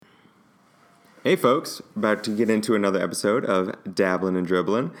Hey folks, about to get into another episode of Dabblin' and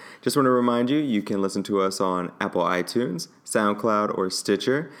Dribblin'. Just want to remind you, you can listen to us on Apple iTunes, SoundCloud, or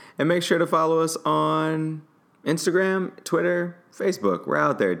Stitcher. And make sure to follow us on Instagram, Twitter, Facebook. We're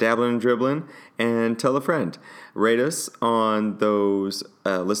out there, Dabblin' and Dribblin', and tell a friend. Rate us on those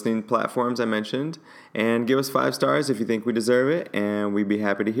listening platforms I mentioned, and give us 5 stars if you think we deserve it, and we'd be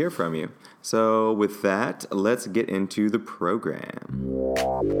happy to hear from you. So with that, let's get into the program.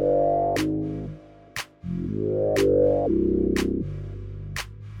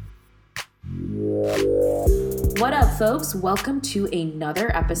 What up, folks? Welcome to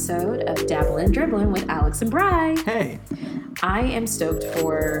another episode of Dabblin' and Dribblin' with Alex and Bri. Hey. I am stoked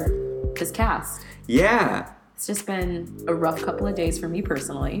for this cast. Yeah. It's just been a rough couple of days for me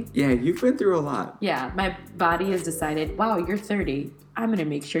personally. Yeah, you've been through a lot. Yeah, my body has decided, wow, you're 30. I'm going to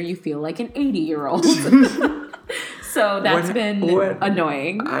make sure you feel like an 80-year-old. So that's been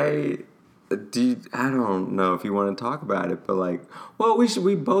annoying. I don't know if you want to talk about it, but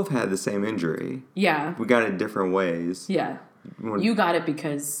we both had the same injury. Yeah. We got it different ways. Yeah. You got it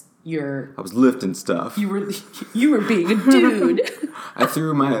because I was lifting stuff. You were being a dude. I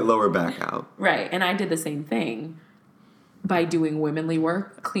threw my lower back out. Right, and I did the same thing by doing womanly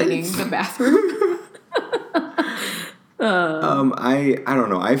work, cleaning the bathroom. I don't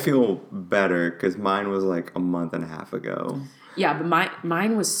know. I feel better because mine was like a month and a half ago. Yeah, but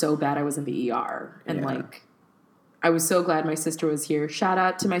mine was so bad I was in the ER. And I was so glad my sister was here. Shout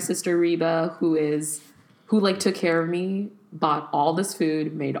out to my sister Reba, who took care of me, bought all this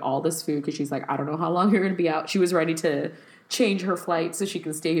food, made all this food because she's like, I don't know how long you're going to be out. She was ready to change her flight so she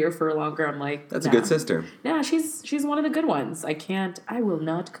can stay here for longer. I'm like, that's a good sister. Yeah, she's one of the good ones. I will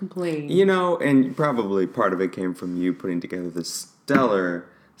not complain. You know, and probably part of it came from you putting together this stellar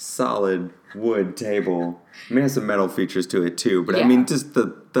solid wood table. I mean, it has some metal features to it too, but yeah. I mean, just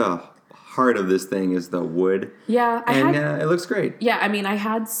the heart of this thing is the wood. Yeah, it looks great. Yeah, I mean, I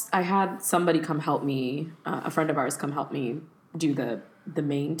had somebody come help me, a friend of ours come help me do the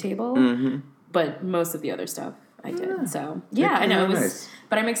main table, but most of the other stuff I did. Yeah. So yeah, I know it was, nice.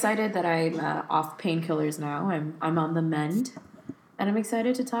 But I'm excited that I'm off painkillers now. I'm on the mend, and I'm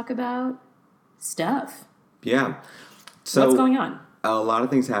excited to talk about stuff. Yeah. So what's going on? A lot of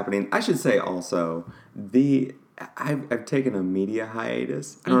things happening. I should say also, I've taken a media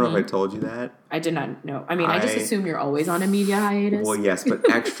hiatus. I don't know if I told you that. I did not know. I mean, I just assume you're always on a media hiatus. Well, yes, but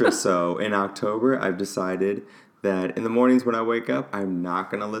extra so. In October, I've decided that in the mornings when I wake up, I'm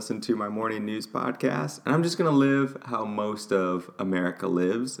not going to listen to my morning news podcast. And I'm just going to live how most of America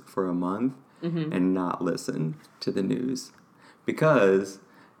lives for a month and not listen to the news. Because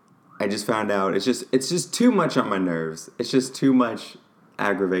I just found out it's just too much on my nerves. It's just too much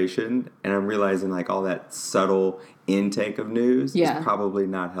aggravation, and I'm realizing all that subtle intake of news is probably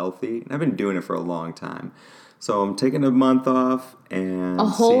not healthy. And I've been doing it for a long time, so I'm taking a month off and a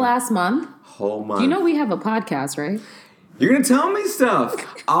whole month. Whole month. You know we have a podcast, right? You're gonna tell me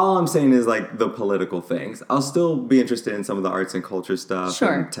stuff. All I'm saying is the political things. I'll still be interested in some of the arts and culture stuff,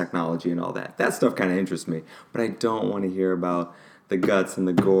 and technology and all that. That stuff kind of interests me, but I don't want to hear about the guts and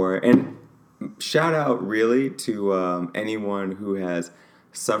the gore. And shout out really to anyone who has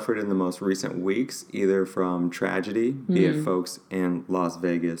suffered in the most recent weeks, either from tragedy, be it folks in Las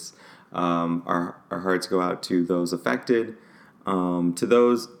Vegas. Our hearts go out to those affected, to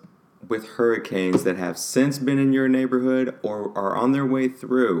those with hurricanes that have since been in your neighborhood or are on their way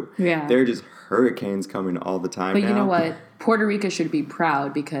through. Yeah. They're just hurricanes coming all the time now. But you know what? Puerto Rico should be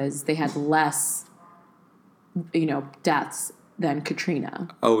proud because they had less, deaths than Katrina.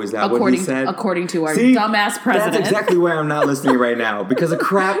 Oh, is that what he said? According to our dumbass president. That's exactly why I'm not listening right now. Because of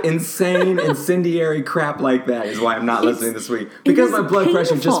insane, incendiary crap like that is why I'm not listening this week. Because my blood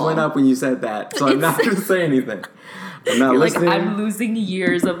pressure just went up when you said that. So I'm not going to say anything. I'm not listening. I'm losing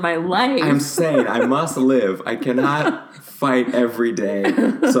years of my life. I'm saying I must live. I cannot fight every day.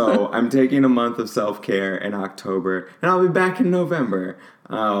 So I'm taking a month of self-care in October. And I'll be back in November.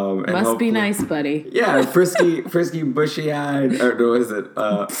 Must be nice, buddy. Yeah, frisky, bushy-eyed, or what is it?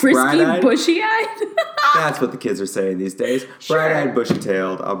 Frisky, bright-eyed? bushy-eyed? That's what the kids are saying these days. Sure. Bright-eyed,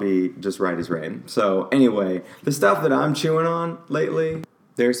 bushy-tailed. I'll be just right as rain. So anyway, the stuff that I'm chewing on lately,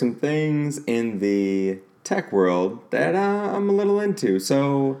 there's some things in the tech world that I'm a little into.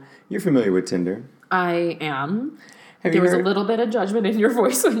 So you're familiar with Tinder? I am. There was a little bit of judgment in your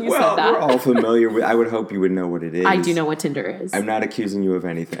voice when you said that. Well, we're all familiar with. I would hope you would know what it is. I do know what Tinder is. I'm not accusing you of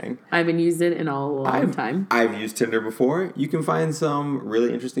anything. I haven't used it in a long time. I've used Tinder before. You can find some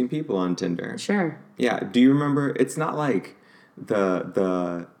really interesting people on Tinder. Sure. Yeah. Do you remember? It's not like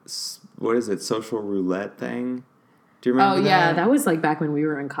the what is it? Social roulette thing. Do you remember that? Oh, yeah. That was like back when we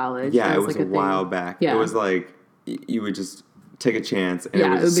were in college. Yeah, it was like a while back. Yeah. It was like you would just take a chance and it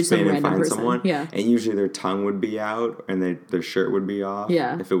would just spin and find someone. Yeah. And usually their tongue would be out and their shirt would be off.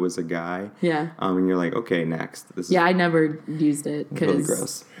 Yeah. If it was a guy. Yeah. And you're like, okay, next. This is I never used it because really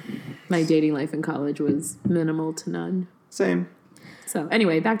gross. My dating life in college was minimal to none. Same. So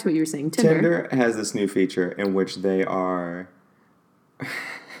anyway, back to what you were saying. Tinder has this new feature in which they are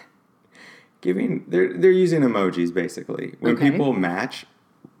they're using emojis basically. When people match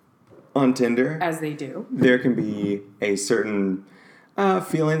on Tinder, as they do, there can be a certain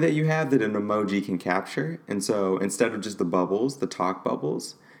feeling that you have that an emoji can capture. And so instead of just the bubbles, the talk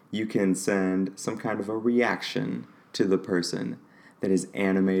bubbles, you can send some kind of a reaction to the person that is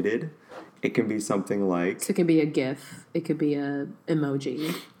animated. It can be something like... So it could be a GIF. It could be a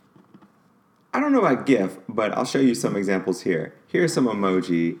emoji. I don't know about GIF, but I'll show you some examples here. Here are some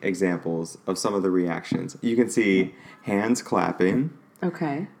emoji examples of some of the reactions. You can see hands clapping.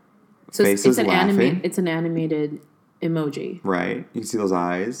 Okay. So faces laughing. It's an animated emoji. Right. You can see those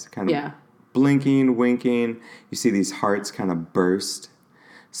eyes kind of blinking, winking. You see these hearts kind of burst.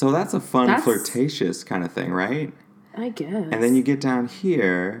 So that's a fun, flirtatious kind of thing, right? I guess. And then you get down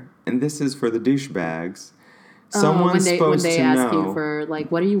here, and this is for the douchebags. Someone's supposed to know. When they ask you for,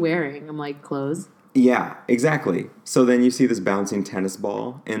 like, what are you wearing? I'm like, clothes. Yeah, exactly. So then you see this bouncing tennis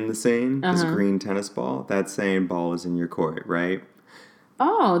ball in the scene, this green tennis ball. That's saying ball is in your court, right?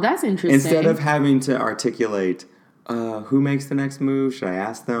 Oh, that's interesting. Instead of having to articulate, who makes the next move? Should I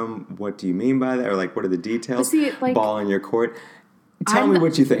ask them, what do you mean by that? Or, like, what are the details? See, like, ball in your court. Tell me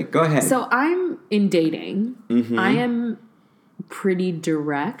what you think. Go ahead. So I'm in dating. Mm-hmm. I am pretty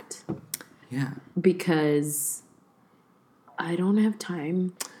direct. Yeah. Because I don't have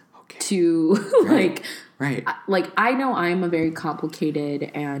time to, Right. Like, I know I'm a very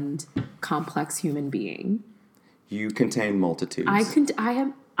complicated and complex human being. You contain multitudes.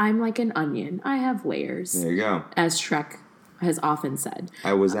 I'm like an onion. I have layers. There you go. As Shrek has often said.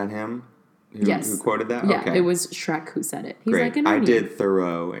 Was that him? Who quoted that? Yeah, okay. It was Shrek who said it. He's great. Like an onion. I did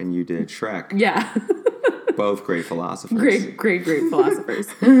Thoreau and you did Shrek. Yeah. Both great philosophers. Great philosophers.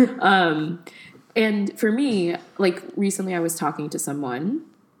 And for me, like recently I was talking to someone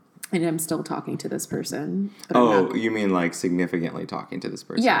and I'm still talking to this person. Oh, you mean like significantly talking to this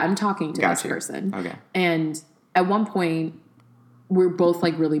person? Yeah, I'm talking to this person. Okay. And at one point, we're both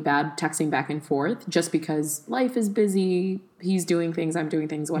like really bad texting back and forth just because life is busy. He's doing things, I'm doing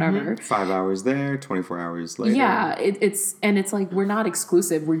things, whatever. Mm-hmm. 5 hours there, 24 hours later. Yeah, it's like we're not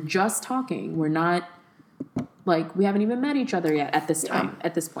exclusive. We're just talking. We're not like we haven't even met each other yet at this time,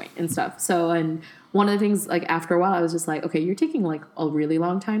 at this point and stuff. So, and one of the things like after a while, I was just like, okay, you're taking like a really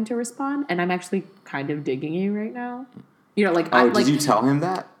long time to respond, and I'm actually kind of digging you right now. You know, like did you tell him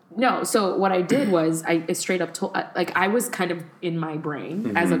that? No, so what I did was I straight up told, like I was kind of in my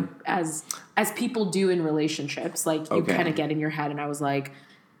brain as people do in relationships, like you kind of get in your head, and I was like,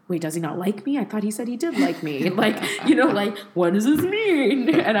 wait, does he not like me? I thought he said he did like me. Like, you know, like what does this mean?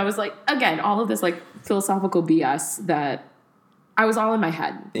 And I was like, again, all of this like philosophical BS that I was all in my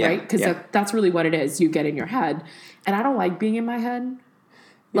head, right? Because that's really what it is. You get in your head, and I don't like being in my head.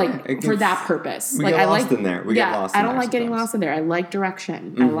 Like for that purpose, we like get I lost in there. We get lost. I don't like getting lost in there. I like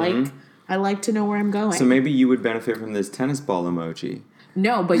direction. Mm-hmm. I like to know where I'm going. So maybe you would benefit from this tennis ball emoji.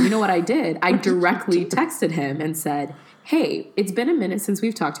 No, but you know what I did? I directly texted him and said, "Hey, it's been a minute since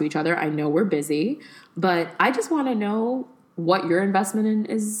we've talked to each other. I know we're busy, but I just want to know what your investment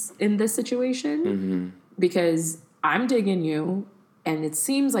is in this situation because I'm digging you, and it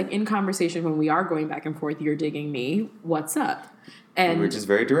seems like in conversation when we are going back and forth, you're digging me. What's up?" And which is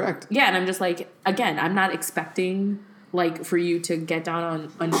very direct. Yeah, and I'm just like, again, I'm not expecting like for you to get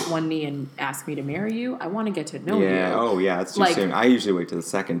down on one knee and ask me to marry you. I want to get to know you. Yeah. Oh, yeah. It's too soon. I usually wait to the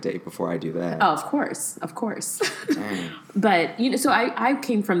second date before I do that. Oh, of course. But you know, so I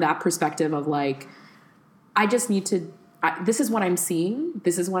came from that perspective of like, I just need to. This is what I'm seeing.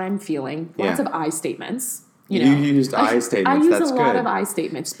 This is what I'm feeling. Lots of I statements. You know, you used I statements. I use a lot of I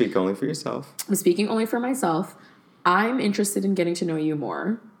statements. Speak only for yourself. I'm speaking only for myself. I'm interested in getting to know you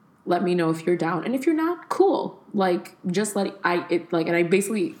more. Let me know if you're down. And if you're not, cool. Like, just and I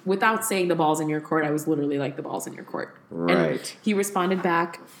basically, without saying the ball's in your court, I was literally like, the ball's in your court. Right. And he responded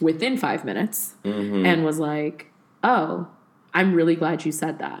back within 5 minutes and was like, oh, I'm really glad you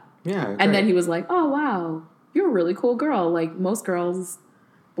said that. Yeah. Great. And then he was like, oh, wow, you're a really cool girl. Like, most girls.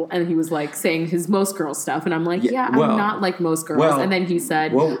 And he was like saying his most girl stuff. And I'm like, I'm not like most girls. And then he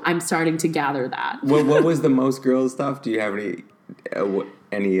said, I'm starting to gather that. What was the most girl stuff? Do you have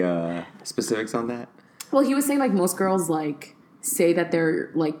any specifics on that? Well, he was saying like most girls like say that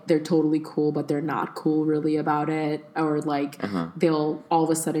they're totally cool, but they're not cool really about it, or like they'll all of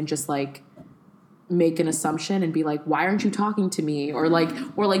a sudden just like make an assumption and be like, why aren't you talking to me, or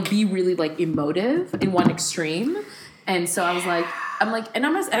be really like emotive in one extreme. And so I was like, and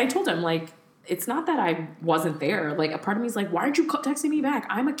I told him, like, it's not that I wasn't there. Like, a part of me is like, why aren't you texting me back?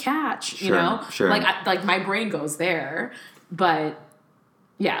 I'm a catch, you know? Sure. Like my brain goes there, but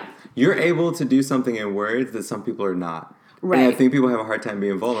yeah. You're able to do something in words that some people are not. Right. And I think people have a hard time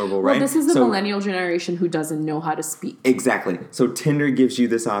being vulnerable, right? Well, this is the millennial generation who doesn't know how to speak. Exactly. So Tinder gives you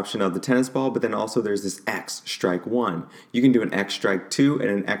this option of the tennis ball, but then also there's this X, strike 1. You can do an X, strike 2, and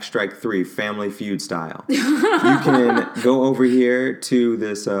an X, strike 3, Family Feud style. You can go over here to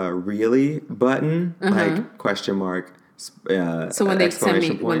this really button, like question mark, so when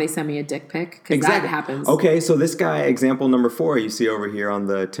they send me a dick pic, because that happens. Okay, so this guy, example number 4, you see over here on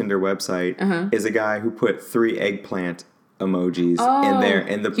the Tinder website, is a guy who put 3 eggplant emojis in there,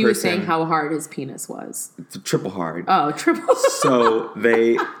 and the person was saying how hard his penis was. Triple hard. Oh, triple. So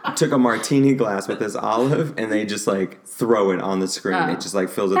they took a martini glass with this olive, and they just like throw it on the screen. It just like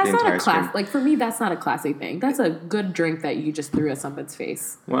fills up the entire screen. Like, for me, that's not a classy thing. That's a good drink that you just threw at someone's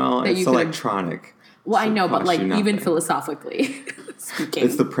face. Well, it's electronic. Well, I know, but like even philosophically speaking,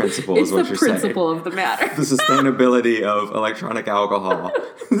 it's the principle. It's the principle of the matter. The sustainability of electronic alcohol.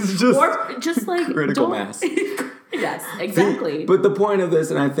 It's just like critical mass. Yes, exactly. But the point of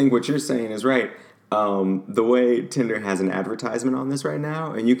this, and I think what you're saying is right. The way Tinder has an advertisement on this right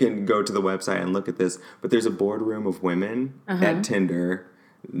now, and you can go to the website and look at this, but there's a boardroom of women at Tinder,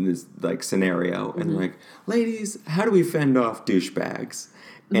 in this like scenario, and like, ladies, how do we fend off douchebags?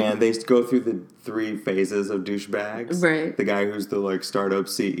 And they go through the 3 phases of douchebags. Right. The guy who's the like startup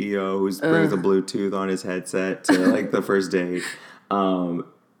CEO who brings a Bluetooth on his headset to like the first date,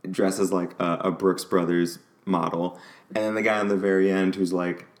 dresses like a Brooks Brothers model, and then the guy on the very end who's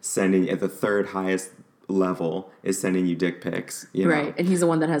like sending at the 3rd highest level is sending you dick pics, you know? Right, and he's the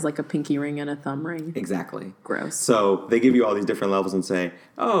one that has like a pinky ring and a thumb ring. Exactly. Gross. So they give you all these different levels and say,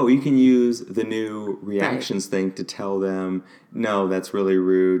 oh, you can use the new reactions thing to tell them, no, that's really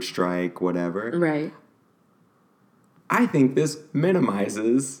rude, strike, whatever. Right. I think this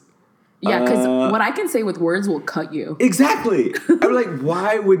minimizes. Yeah, because what I can say with words will cut you. Exactly. I'm like,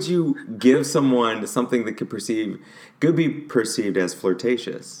 why would you give someone something that could be perceived as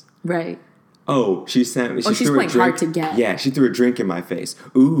flirtatious? Right. Oh, she's playing hard to get. Yeah, she threw a drink in my face.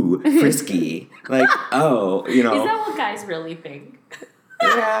 Ooh, frisky. Like, oh, you know. Is that what guys really think?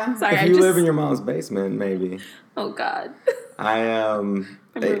 Yeah. Sorry, if you live in your mom's basement, maybe. Oh, God. I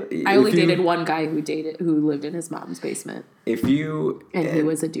only dated one guy who lived in his mom's basement. And he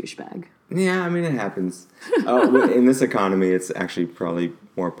was a douchebag. Yeah, I mean, it happens. In this economy, it's actually probably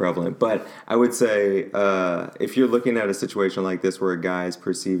more prevalent. But I would say if you're looking at a situation like this where a guy is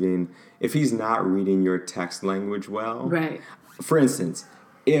perceiving, if he's not reading your text language well. Right. For instance,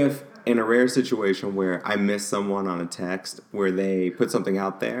 if in a rare situation where I miss someone on a text where they put something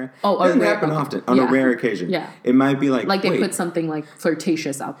out there, it doesn't happen often. On a rare occasion. Yeah. It might be like they put something like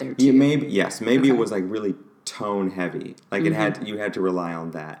flirtatious out there too. Yeah, maybe it was like really tone heavy. Like you had to rely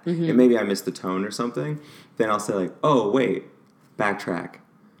on that. And maybe I missed the tone or something. Then I'll say like, oh wait, backtrack.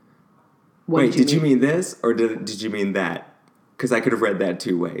 Did you mean this or did you mean that? Because I could have read that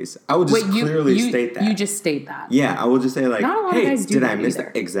 2 ways. I will just clearly state that. You just state that. Yeah, I will just say like, not a lot of guys do did that I miss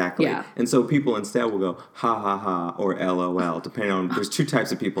either. that? Exactly. Yeah. And so people instead will go, ha ha ha, or LOL, depending on, there's 2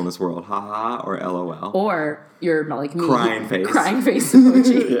 types of people in this world, ha ha ha or LOL. Or you're like me. Crying face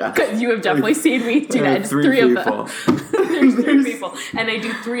emoji. Yeah. Because you have definitely seen me do that. It's 3 of them. There's 3 people. And I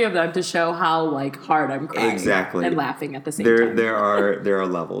do 3 of them to show how like hard I'm crying. Exactly. And laughing at the same time. There are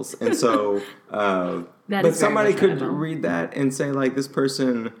levels. And so... but somebody could read that and say, like, this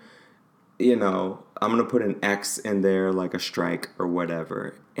person, you know, I'm going to put an X in there, like a strike or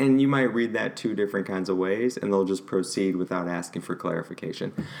whatever. And you might read that 2 different kinds of ways, and they'll just proceed without asking for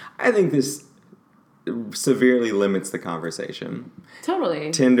clarification. I think this severely limits the conversation.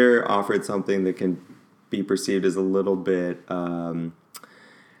 Totally. Tinder offered something that can be perceived as a little bit... we're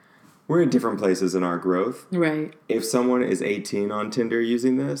in different places in our growth. Right. If someone is 18 on Tinder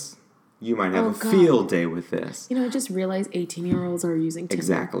using this... You might have a field day with this. You know, I just realized 18-year-olds are using Tinder.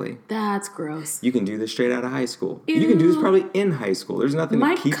 Exactly. That's gross. You can do this straight out of high school. Ew. You can do this probably in high school. There's nothing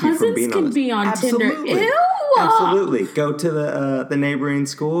to keep you from being on this. My cousins can be on Tinder. Ew! Absolutely. Go to the neighboring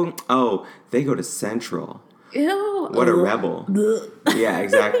school. Oh, they go to Central. Ew. What a rebel. Yeah,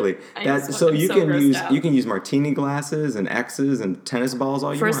 exactly. You can use martini glasses and X's and tennis balls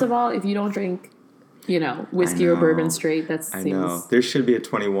all you want. First of all, if you don't drink whiskey or bourbon straight. I know. There should be a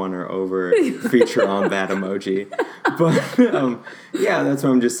 21 or over feature on that emoji. But, yeah, that's what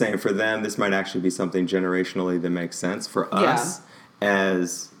I'm just saying. For them, this might actually be something generationally that makes sense. For us,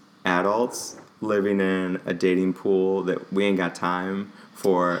 as adults living in a dating pool that we ain't got time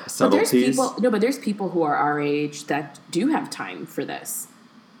for subtleties. But there's people who are our age that do have time for this.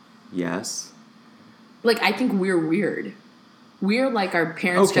 Yes. Like, I think we're weird. We're like our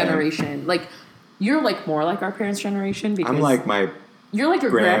parents' generation. Like, you're like more like our parents' generation because I'm like you're like your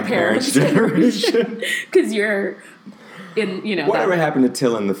grandparents' generation because you're in whatever happened to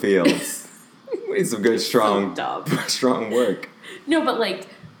tilling the fields. We need some good strong work. No, but like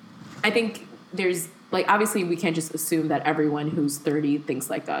I think there's like obviously we can't just assume that everyone who's 30 thinks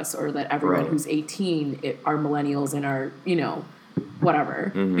like us or that everyone who's 18 are millennials and are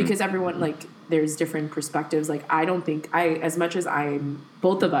whatever because everyone like there's different perspectives. Like I don't think as much as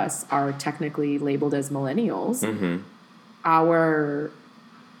both of us are technically labeled as millennials, our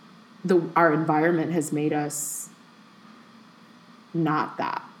environment has made us not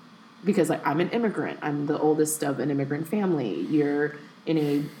that. Because like I'm an immigrant. I'm the oldest of an immigrant family. You're in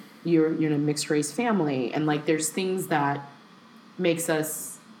a mixed race family and like there's things that makes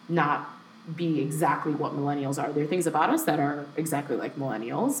us not be exactly what millennials are. There are things about us that are exactly like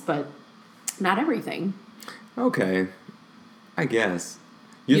millennials, but not everything. Okay. I guess.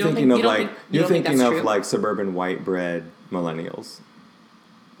 You're thinking of like suburban white bread millennials.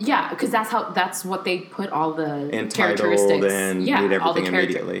 Yeah, because that's what they put all the entitled characteristics. And need everything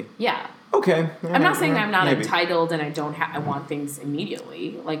immediately. Yeah. Okay. I'm not saying I'm not entitled and I want things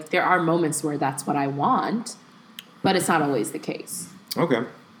immediately. Like there are moments where that's what I want, but it's not always the case. Okay.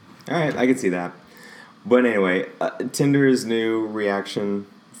 All right, I can see that. But anyway, Tinder's new reaction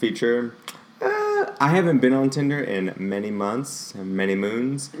feature. I haven't been on Tinder in many months, many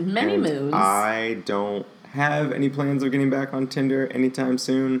moons. I don't have any plans of getting back on Tinder anytime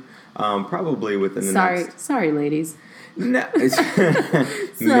soon. Probably within the next... Sorry, ladies. No.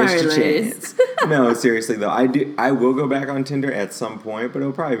 Sorry, ladies. No, seriously, though. I will go back on Tinder at some point, but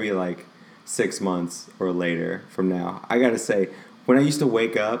it'll probably be like 6 months or later from now. I gotta say, when I used to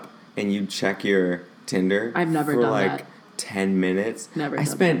wake up and you'd check your Tinder... I've never for done like that. 10 minutes. I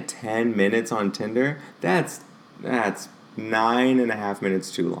spent 10 minutes on Tinder. That's 9.5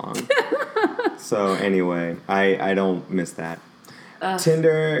 minutes too long. So anyway, I don't miss that.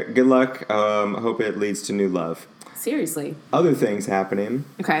 Tinder, good luck. Hope it leads to new love. Seriously. Other things happening.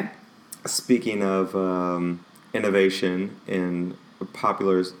 Okay. Speaking of innovation in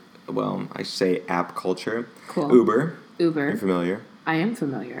popular, I should say app culture. Cool. Uber. You're familiar? I am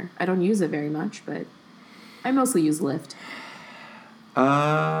familiar. I don't use it very much, but I mostly use Lyft.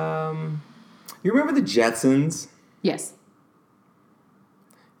 You remember the Jetsons? Yes.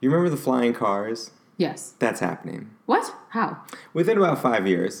 You remember the flying cars? Yes. That's happening. What? How? Within about 5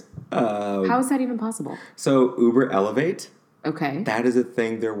 years. How is that even possible? So Uber Elevate. Okay. That is a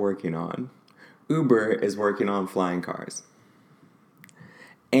thing they're working on. Uber is working on flying cars.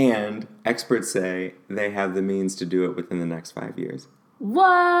 And experts say they have the means to do it within the next 5 years.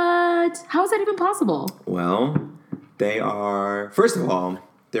 What? How is that even possible? Well, they are... First of all,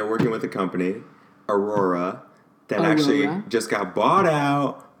 they're working with a company, Aurora, that actually just got bought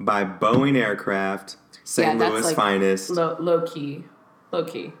out by Boeing Aircraft, St. Louis like finest. Low key.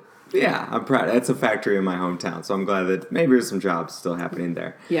 Yeah, I'm proud. That's a factory in my hometown, so I'm glad that maybe there's some jobs still happening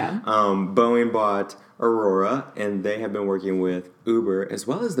there. Yeah. Boeing bought Aurora, and they have been working with Uber as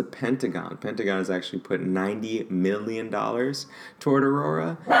well as the Pentagon. Pentagon has actually put $90 million toward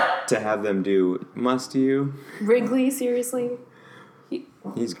Aurora to have them do Must You. Wrigley, seriously?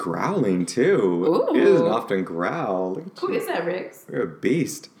 He's growling, too. Ooh. He doesn't often growl. Who is that, Riggs? You're a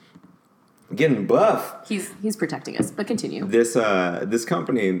beast. Getting buff. He's protecting us, but continue. This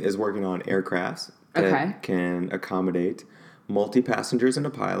company is working on aircrafts that can accommodate multi-passengers and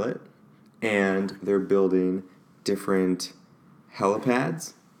a pilot, and they're building different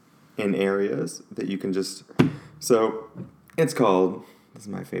helipads in areas that you can just... So, it's called... This is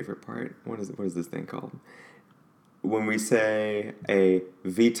my favorite part. What is this thing called? When we say a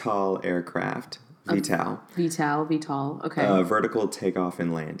VTOL aircraft, VTOL, okay. Vertical takeoff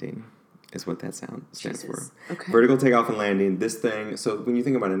and landing is what that stands for. Okay. Vertical takeoff and landing. This thing, so when you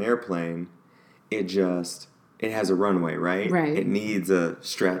think about an airplane, it has a runway, right? Right. It needs a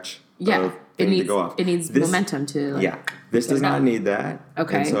stretch of thing to go off. It needs momentum to This does not need that.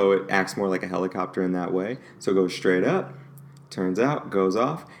 Okay. And so it acts more like a helicopter in that way. So it goes straight up, turns out, goes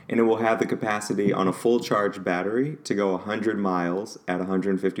off, and it will have the capacity on a full charge battery to go 100 miles at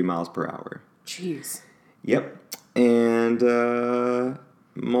 150 miles per hour. Jeez. Yep. And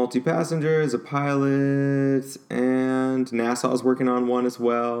multi-passenger is a pilot, and NASA is working on one as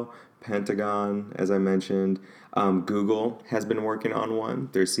well. Pentagon, as I mentioned. Google has been working on one.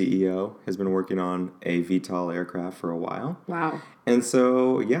 Their CEO has been working on a VTOL aircraft for a while. Wow. And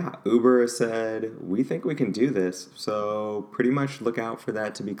so, yeah, Uber said, we think we can do this. So pretty much look out for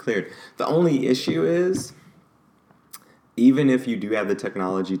that to be cleared. The only issue is, even if you do have the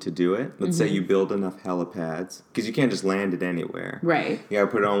technology to do it, let's say you build enough helipads, because you can't just land it anywhere. Right. You got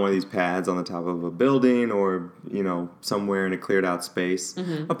to put it on one of these pads on the top of a building or, somewhere in a cleared out space.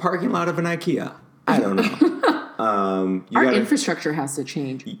 A parking lot of an IKEA. I don't know. Our infrastructure has to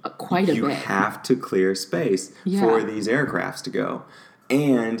change quite a bit. You have to clear space for these aircrafts to go.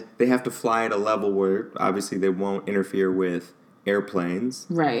 And they have to fly at a level where, obviously, they won't interfere with airplanes.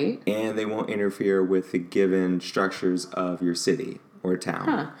 Right. And they won't interfere with the given structures of your city or town.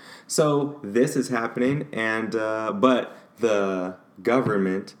 Huh. So this is happening, and but the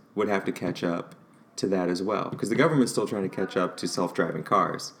government would have to catch up to that as well, because the government's still trying to catch up to self-driving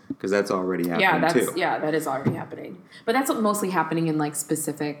cars, because that's already happening too. Yeah, that is already happening. But that's mostly happening in like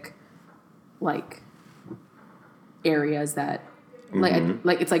specific like areas that like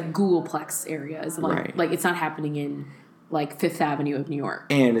it's like Googleplex areas. Like it's not happening in like Fifth Avenue of New York.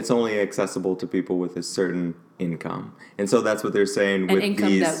 And it's only accessible to people with a certain income. And so that's what they're saying with income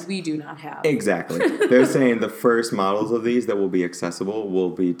these. that we do not have. Exactly. They're saying the first models of these that will be accessible will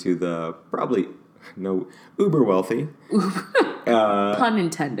be to the probably uber wealthy. Pun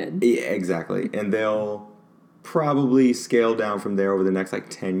intended. Yeah, exactly. And they'll probably scale down from there over the next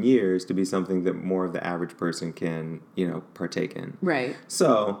 10 years to be something that more of the average person can, partake in. Right.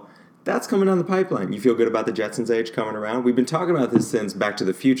 So that's coming down the pipeline. You feel good about the Jetsons age coming around? We've been talking about this since Back to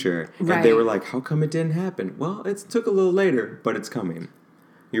the Future. Right. And they were like, how come it didn't happen? Well, it took a little later, but it's coming.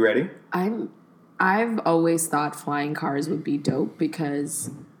 You ready? I've always thought flying cars would be dope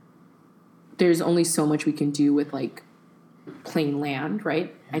because there's only so much we can do with plain land,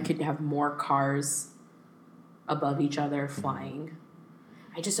 right? I could have more cars above each other flying.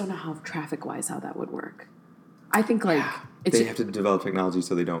 I just don't know how traffic-wise how that would work. I think they have to develop technology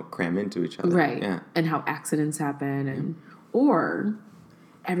so they don't cram into each other. Right. Yeah. And how accidents happen or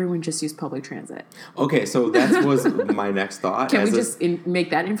everyone just use public transit. Okay, so that was my next thought. Can we just make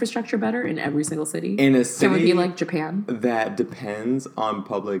that infrastructure better in every single city? In a city, can we be like Japan? That depends on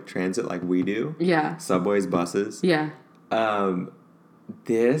public transit like we do. Yeah. Subways, buses. Yeah.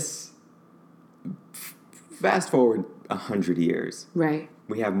 Fast forward 100 years. Right.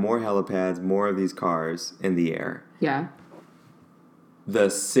 We have more helipads, more of these cars in the air. Yeah. The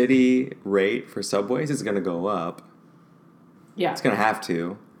city rate for subways is going to go up. Yeah. It's going to have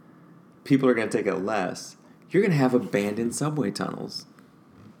to. People are going to take it less. You're going to have abandoned subway tunnels.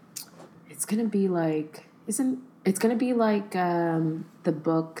 It's going to be like... it's going to be like the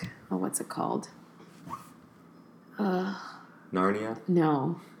book... Oh, what's it called? Narnia?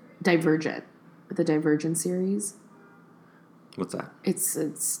 No. Divergent. The Divergent series. What's that? It's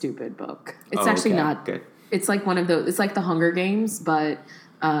a stupid book. It's actually not good. It's like one of those. It's like the Hunger Games, but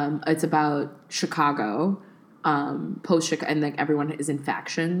it's about Chicago, post Chicago, and everyone is in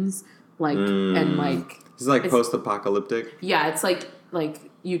factions, and It's like post-apocalyptic. Yeah, it's like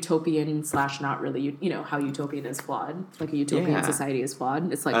utopian / not really. You know how utopian is flawed. Like a utopian society is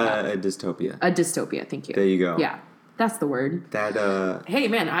flawed. It's like a dystopia. A dystopia. Thank you. There you go. Yeah. That's the word. Hey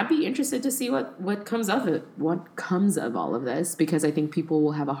man, I'd be interested to see what comes of it. What comes of all of this, because I think people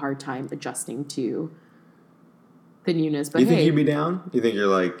will have a hard time adjusting to the newness. But you think you'd be down? You think you're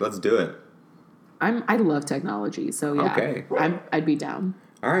like, let's do it? I love technology, so yeah. Okay. I'd be down.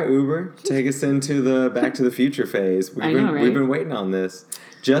 All right, Uber, take us into the Back to the Future phase. We've been waiting on this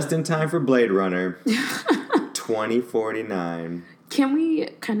just in time for Blade Runner 2049. Can we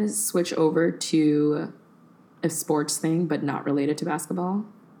kind of switch over to a sports thing, but not related to basketball?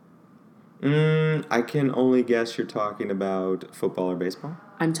 I can only guess you're talking about football or baseball.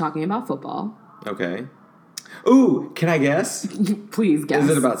 I'm talking about football. Okay. Ooh, can I guess? Please guess.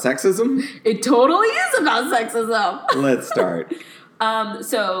 Is it about sexism? It totally is about sexism. Let's start.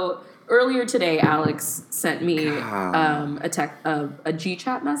 So earlier today, Alex sent me a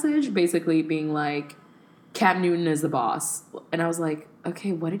G-chat message, basically being like, Cam Newton is the boss. And I was like,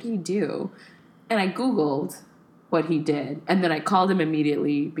 okay, what did he do? And I Googled what he did. And then I called him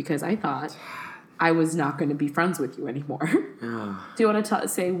immediately because I thought I was not going to be friends with you anymore. Do you want to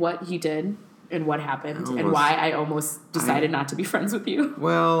say what he did and what happened and why I almost decided not to be friends with you?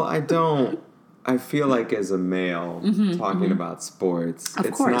 Well, I don't. I feel like as a male talking about sports,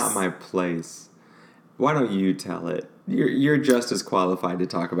 it's not my place. Why don't you tell it? You're just as qualified to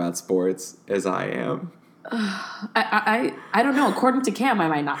talk about sports as I am. I don't know. According to Cam, I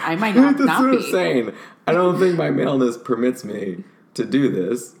might not That's not what be. I'm saying. I don't think my maleness permits me to do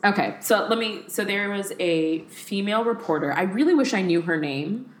this. Okay, so there was a female reporter. I really wish I knew her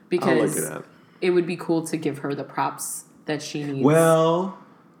name because I'll look it up. It would be cool to give her the props that she needs. Well,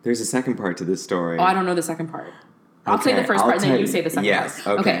 there's a second part to this story. Oh, I don't know the second part. I'll say the first part and then you say the second part. Yes,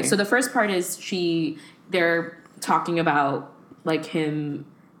 okay. So the first part is they're talking about like him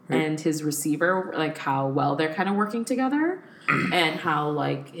and his receiver, like how well they're kind of working together and how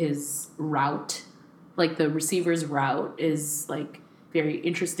like his route, like the receiver's route is like very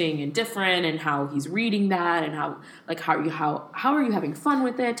interesting and different and how he's reading that and how are you having fun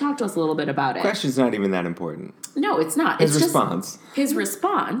with it? Talk to us a little bit about it. Question's not even that important. No, it's not. His response. His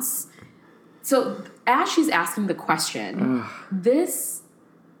response. So as she's asking the question, this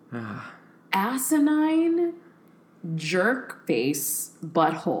asinine jerk face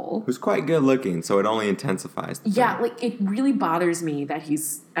butthole, who's quite good looking, so it only intensifies the thing. Like it really bothers me that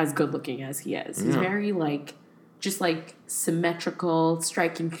he's as good looking as he is. He's very like just like symmetrical,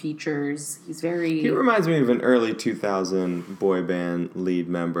 striking features. He reminds me of an early 2000 boy band lead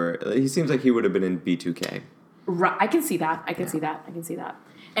member. He seems like he would have been in B2K. Right, I can see that. I can see that.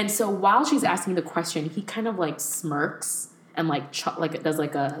 And so while she's asking the question, he kind of like smirks and like it does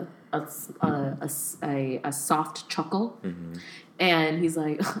like a soft chuckle, and he's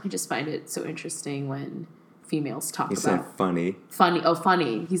like, I just find it so interesting when females talk about. He said funny.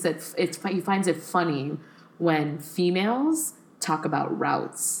 Funny. He said he finds it funny when females talk about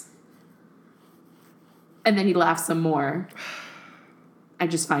routes, and then he laughs some more. I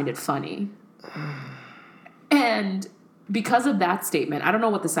just find it funny, and because of that statement, I don't know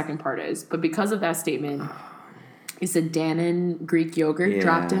what the second part is, but because of that statement. He said Dannon Greek yogurt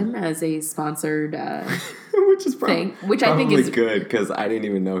dropped him as a sponsored which is thing, which I think is good because I didn't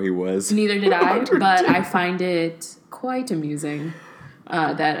even know he was. Neither did I, but I find it quite amusing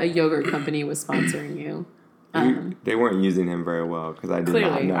that a yogurt company was sponsoring you. They weren't using him very well because I did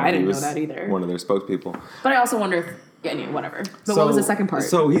not know. I didn't know that either. One of their spokespeople. But I also wonder if whatever. But what was the second part?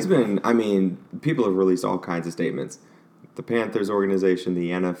 So people have released all kinds of statements. The Panthers organization,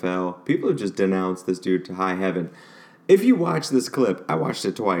 the NFL, people have just denounced this dude to high heaven. If you watch this clip, I watched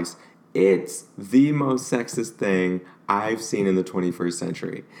it twice, it's the most sexist thing I've seen in the 21st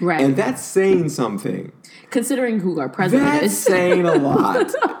century. Right. And that's saying something. Considering who our president is. That's saying a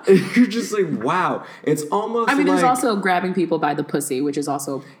lot. You're just like, wow. It's almost like... there's also grabbing people by the pussy, which is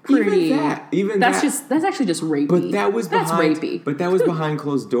also pretty... That's actually just rapey. But that's rapey. But that was behind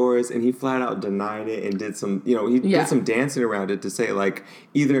closed doors, and he flat out denied it and did some, did some dancing around it to say, like,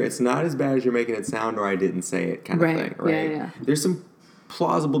 either it's not as bad as you're making it sound or I didn't say it kind of thing, right? Yeah. There's some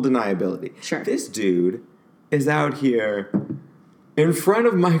plausible deniability. Sure. This dude is out here in front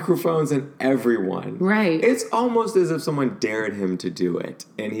of microphones and everyone. Right. It's almost as if someone dared him to do it.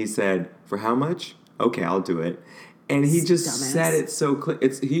 And he said, for how much? Okay, I'll do it. And he just said it so clear.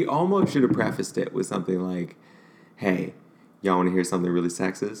 He almost should have prefaced it with something like, hey, y'all want to hear something really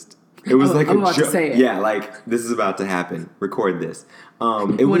sexist? It was like I'm about to say it. Yeah, like, this is about to happen. Record this.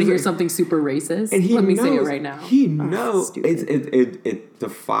 You want to hear something super racist? And Let me say it right now. He knows. It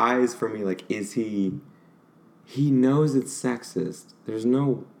defies for me, like, is he... He knows it's sexist. There's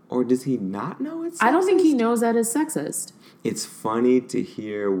no... Or does he not know it's sexist? I don't think he knows that it's sexist. It's funny to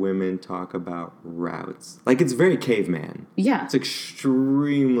hear women talk about routes. Like, it's very caveman. Yeah. It's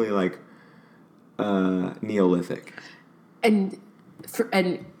extremely, like, Neolithic. And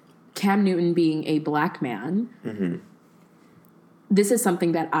Cam Newton being a black man, this is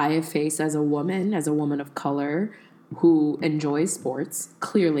something that I have faced as a woman of color who enjoys sports.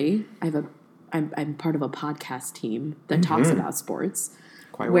 Clearly, I'm part of a podcast team that talks about sports.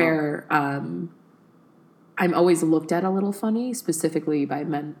 Quite where I'm always looked at a little funny, specifically by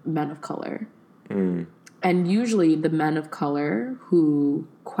men of color. And usually the men of color who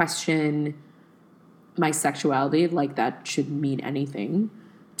question my sexuality, like that should mean anything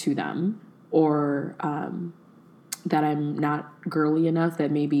to them, or that I'm not girly enough,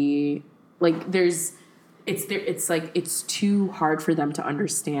 that maybe like it's too hard for them to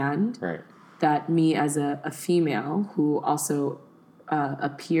understand. Right. That me as a female who also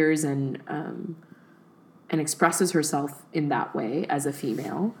appears and expresses herself in that way as a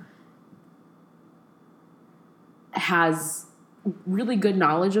female has really good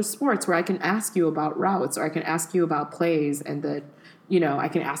knowledge of sports, where I can ask you about routes, or I can ask you about plays, and I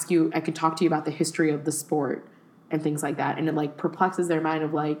can talk to you about the history of the sport and things like that. And it like perplexes their mind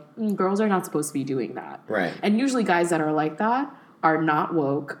of like, girls are not supposed to be doing that. Right. And usually guys that are like that are not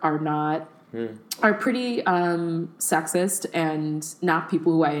woke, are pretty sexist, and not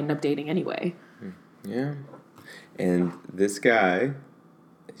people who I end up dating anyway. Yeah. And this guy,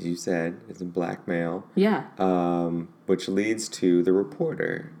 as you said, is a black male. Yeah. Which leads to the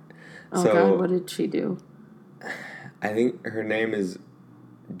reporter. Oh, God, what did she do? I think her name is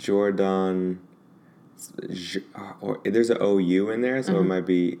Jordan... Or there's an OU in there, so it might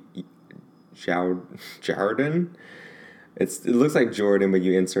be Jordan. It looks like Jordan, but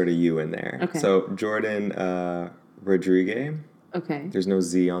you insert a U in there. Okay. So Jordan Rodriguez. Okay. There's no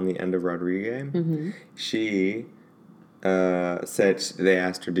Z on the end of Rodriguez. Mm-hmm. She said, they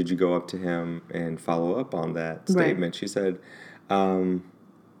asked her, did you go up to him and follow up on that statement? Right. She said,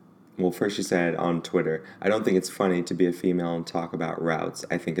 well, first she said on Twitter, I don't think it's funny to be a female and talk about routes.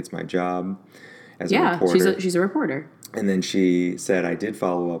 I think it's my job as a reporter. She's a reporter. And then she said, I did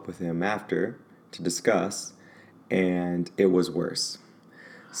follow up with him after to discuss, and it was worse.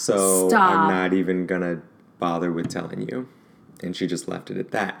 So Stop. I'm not even going to bother with telling you. And she just left it at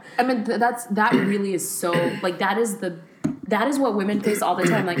that. I mean, that really is so, like, that is what women face all the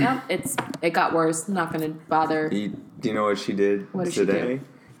time. Like, oh, it got worse. I'm not going to bother. Do you know what she did today?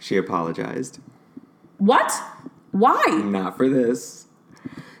 She apologized. What? Why? Not for this.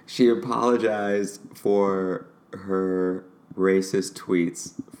 She apologized for her racist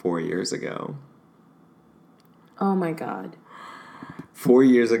tweets 4 years ago. Oh, my God. 4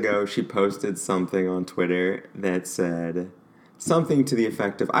 years ago, she posted something on Twitter that said something to the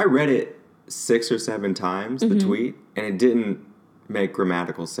effect of, I read it 6 or 7 times, the tweet, and it didn't make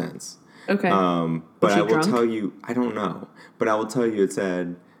grammatical sense. Okay. But I will tell you, I don't know, but I will tell you it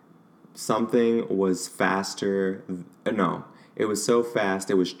said something was faster. No, it was so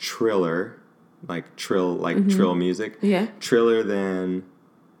fast, it was triller, trill music. Yeah. Triller than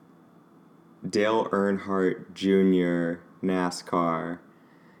Dale Earnhardt Jr. NASCAR,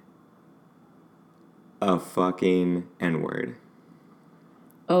 a fucking N-word.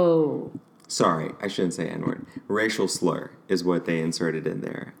 Oh. Sorry, I shouldn't say N-word. Racial slur is what they inserted in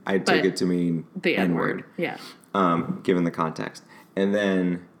there. I took it to mean the N-word. Yeah. Given the context. And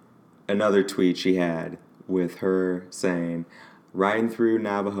then another tweet she had with her saying, riding through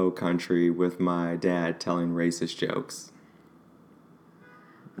Navajo country with my dad telling racist jokes.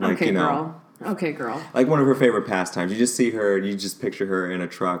 Okay, girl. Okay, girl. Like one of her favorite pastimes. You just see her, you just picture her in a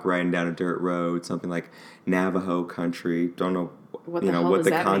truck riding down a dirt road, something like Navajo country. Don't know what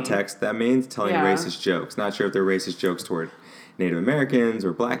the context that means. Telling racist jokes. Not sure if they're racist jokes toward Native Americans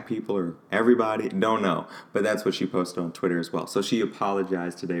or black people or everybody. Don't know. But that's what she posted on Twitter as well. So she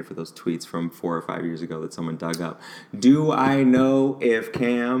apologized today for those tweets from 4 or 5 years ago that someone dug up. Do I know if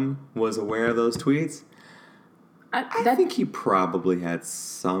Cam was aware of those tweets? I think he probably had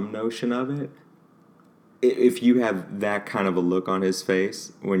some notion of it. If you have that kind of a look on his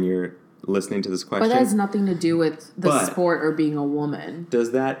face when you're listening to this question. But that has nothing to do with the sport or being a woman.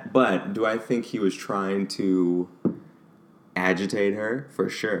 But do I think he was trying to agitate her? For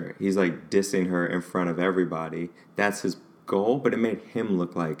sure. He's like dissing her in front of everybody. That's his goal, but it made him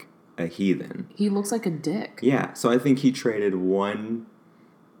look like a heathen. He looks like a dick. Yeah, so I think he traded one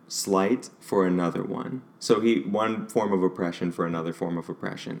slight for another one. So one form of oppression for another form of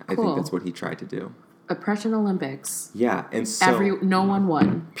oppression. Cool. I think that's what he tried to do. Oppression Olympics. Yeah, and so no one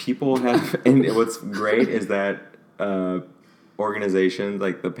won. People have, and what's great is that organizations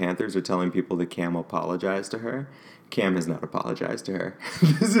like the Panthers are telling people that Cam apologized to her. Cam has not apologized to her.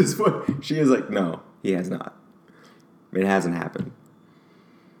 This is what she is like. No, he has not. It hasn't happened.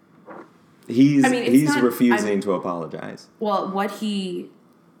 He's refusing to apologize. Well, what he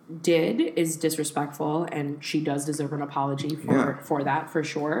did is disrespectful, and she does deserve an apology for that, for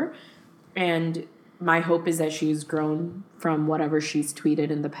sure. And my hope is that she's grown from whatever she's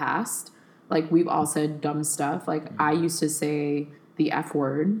tweeted in the past. Like, we've all said dumb stuff. Like, I used to say the F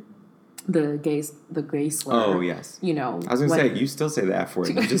word, the gay slur. Oh, yes. You know. I was going to say, you still say the F word.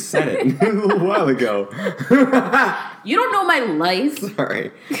 You just said it a little while ago. You don't know my life.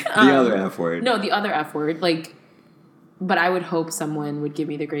 Sorry. The other F word. No, the other F word. Like, but I would hope someone would give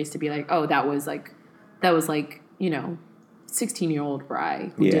me the grace to be like, oh, that was like, 16-year-old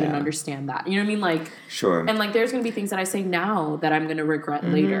Bri who didn't understand that. You know what I mean? Like, sure. And like, there's going to be things that I say now that I'm going to regret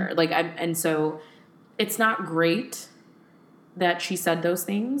later. Like, and so it's not great that she said those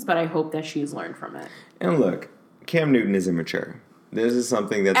things, but I hope that she's learned from it. And look, Cam Newton is immature. This is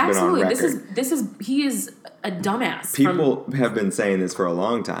something that's been on record. He is a dumbass. People have been saying this for a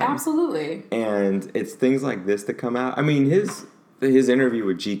long time. Absolutely. And it's things like this that come out. I mean, his interview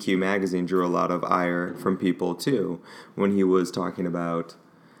with GQ magazine drew a lot of ire from people too, when he was talking about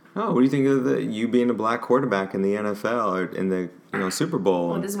Oh, what do you think of you being a black quarterback in the NFL or in the Super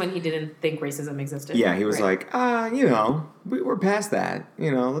Bowl? Well, this is when he didn't think racism existed. Yeah, he was like, we're past that.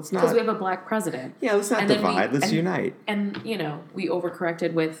 Let's not. Because we have a black president. Yeah, let's not divide. Let's unite. And, we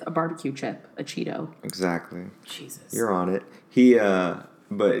overcorrected with a barbecue chip, a Cheeto. Exactly. Jesus. You're on it.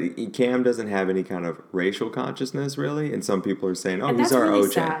 But Cam doesn't have any kind of racial consciousness, really. And some people are saying, oh, he's our really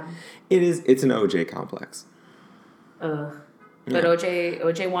OJ. Sad. It's an OJ complex. But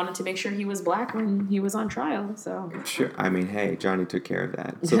OJ wanted to make sure he was black when he was on trial, so. Sure. I mean, hey, Johnny took care of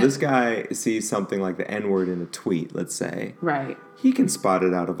that. So this guy sees something like the N-word in a tweet, let's say. Right. He can spot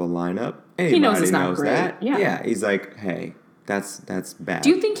it out of a lineup. Anybody he knows it's not great. That. Yeah. He's like, hey, that's bad. Do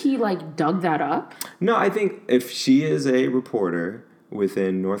you think he, dug that up? No, I think if she is a reporter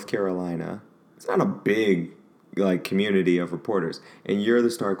within North Carolina, it's not a big community of reporters, and you're the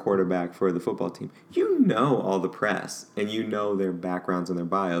star quarterback for the football team, you know all the press and you know their backgrounds and their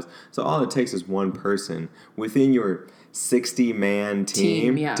bios. So all it takes is one person within your 60-man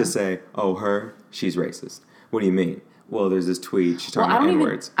team to say, oh, she's racist. What do you mean? Well, there's this tweet. She's talking about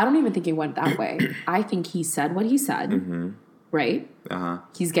N-words. I don't even think it went that way. I think he said what he said, right? Uh-huh.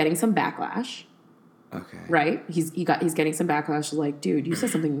 He's getting some backlash. Okay. Right? He's getting some backlash. Like, dude, you said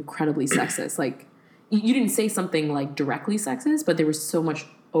something incredibly sexist. You didn't say something directly sexist, but there was so much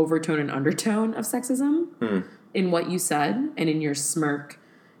overtone and undertone of sexism in what you said and in your smirk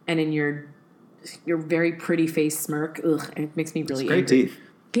and in your very pretty face smirk. Ugh, it makes me really angry. Great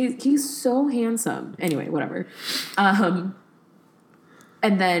teeth. He's so handsome. Anyway, whatever. And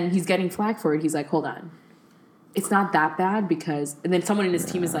then he's getting flack for it. He's like, hold on. It's not that bad because... And then someone in his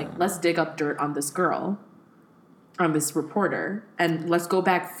team is like, let's dig up dirt on this girl, on this reporter, and let's go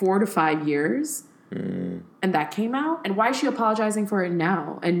back 4 to 5 years... And that came out? And why is she apologizing for it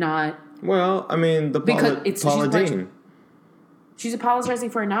now and not... Well, I mean, Paula Deen. She's apologizing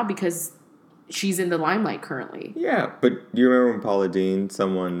for it now because she's in the limelight currently. Yeah, but you remember when Paula Deen,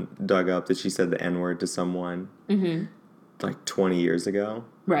 someone dug up that she said the N-word to someone 20 years ago?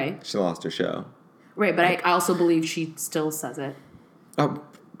 Right. She lost her show. Right, but I also believe she still says it. Oh,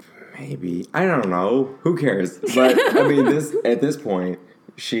 maybe. I don't know. Who cares? But, I mean, at this point...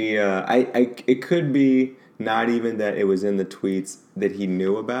 She, it could be not even that it was in the tweets that he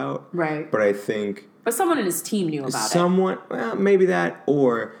knew about. Right. But I think... But someone in his team knew about it. Well, maybe that.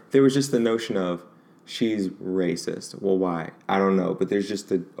 Or there was just the notion of, she's racist. Well, why? I don't know. But there's just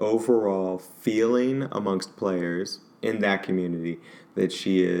the overall feeling amongst players in that community that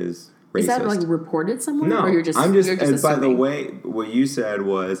she is racist. Is that reported somewhere? No. Or you're just and by the way, what you said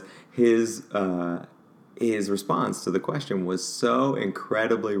was his response to the question was so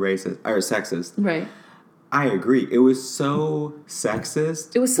incredibly racist or sexist. Right. I agree. It was so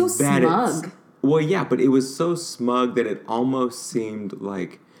sexist. It was so smug. Well, yeah, but it was so smug that it almost seemed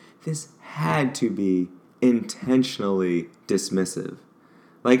like this had to be intentionally dismissive.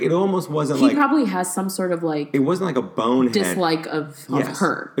 It almost wasn't he probably has some sort of it wasn't like a bonehead dislike of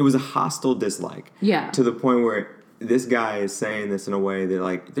her. It was a hostile dislike. Yeah. To the point where this guy is saying this in a way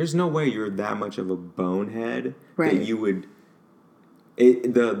that there's no way you're that much of a bonehead that you would.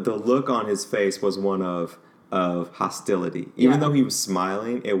 The look on his face was one of hostility. Even though he was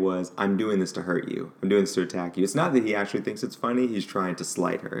smiling, it was, I'm doing this to hurt you. I'm doing this to attack you. It's not that he actually thinks it's funny. He's trying to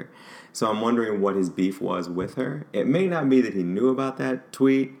slight her. So I'm wondering what his beef was with her. It may not be that he knew about that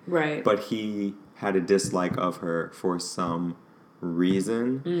tweet. Right. But he had a dislike of her for some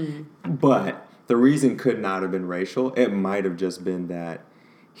reason. But... the reason could not have been racial. It might have just been that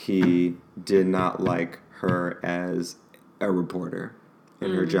he did not like her as a reporter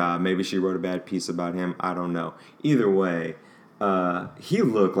in her job. Maybe she wrote a bad piece about him. I don't know. Either way, he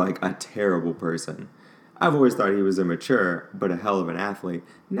looked like a terrible person. I've always thought he was immature, but a hell of an athlete.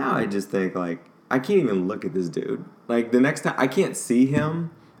 Now I just think, I can't even look at this dude. The next time, I can't see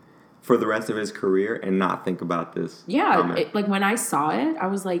him for the rest of his career and not think about this. Yeah, when I saw it, I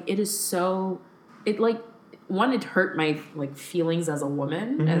was like, it is so... It hurt my feelings as a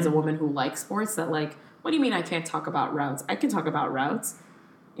woman, who likes sports. That what do you mean I can't talk about routes? I can talk about routes.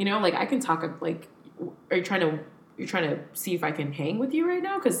 I can talk are you trying to see if I can hang with you right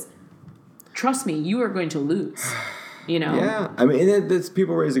now? Because trust me, you are going to lose. Yeah, I mean, that's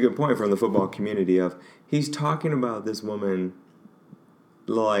people raise a good point from the football community of he's talking about this woman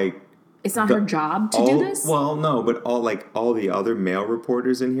it's not her job to do this? Well, no, but all the other male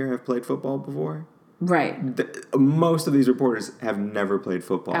reporters in here have played football before. Right. Most of these reporters have never played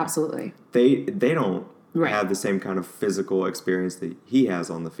football. Absolutely. They don't have the same kind of physical experience that he has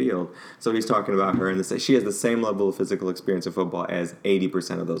on the field. So he's talking about her, and she has the same level of physical experience in football as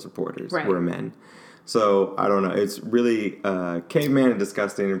 80% of those reporters who are men. So, I don't know. It's really caveman and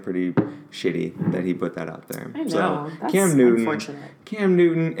disgusting and pretty shitty that he put that out there. I know. So, That's unfortunate. Cam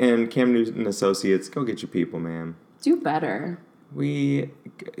Newton and Cam Newton Associates, go get your people, man. Do better. Women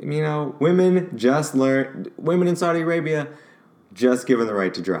in Saudi Arabia just given the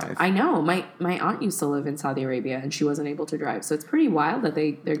right to drive. I know. My aunt used to live in Saudi Arabia, and she wasn't able to drive. So it's pretty wild that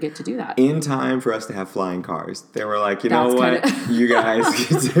they get to do that. In time for us to have flying cars. They were like, you know what? You guys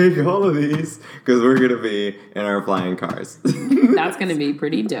can take all of these because we're going to be in our flying cars. That's going to be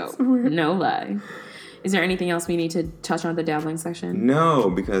pretty dope. No lie. Is there anything else we need to touch on the dabbling section? No,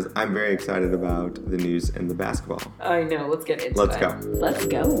 because I'm very excited about the news and the basketball. I know. Let's get into Let's it. go. Let's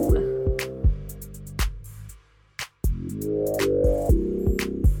go.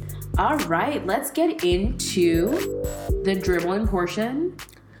 All right, let's get into the dribbling portion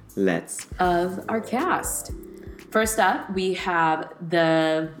of our cast. First up, we have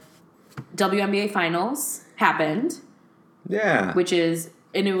the WNBA Finals happened. Yeah. Which is,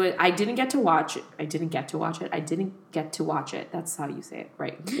 and it was, I didn't get to watch it. That's how you say it,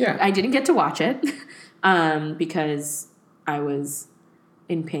 right? Yeah. I didn't get to watch it because I was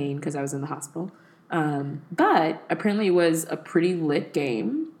in pain because I was in the hospital. But apparently it was a pretty lit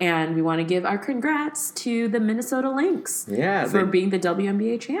game, and we want to give our congrats to the Minnesota Lynx for being the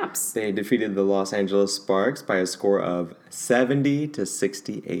WNBA champs. They defeated the Los Angeles Sparks by a score of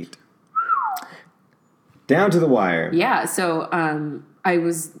 70-68. Down to the wire. Yeah, so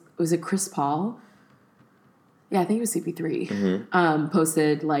was it Chris Paul? Yeah, I think it was CP3. Mm-hmm.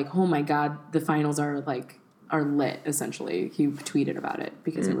 Posted like, oh my God, the finals are lit, essentially. He tweeted about it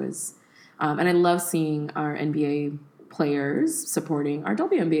because it was... and I love seeing our NBA players supporting our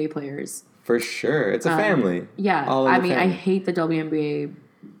WNBA players. For sure. It's a family. Yeah. I hate the WNBA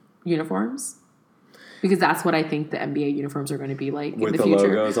uniforms because that's what I think the NBA uniforms are going to be like with in the the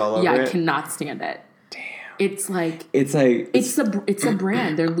future. Logos all over it? it? I cannot stand it. Damn. It's a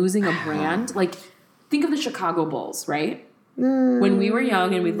brand. They're losing a brand. Like, think of the Chicago Bulls, right? When we were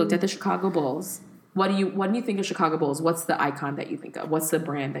young and we looked at the Chicago Bulls, when you think of Chicago Bulls, what's the icon that you think of? What's the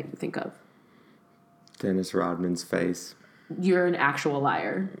brand that you think of? Dennis Rodman's face. You're an actual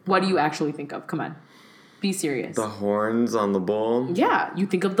liar. What do you actually think of? Come on. Be serious. The horns on the bull? Yeah, you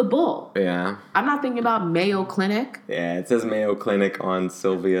think of the bull. Yeah. I'm not thinking about Mayo Clinic. Yeah, it says Mayo Clinic on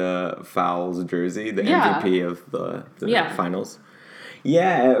Sylvia Fowles' jersey, the MVP of the finals.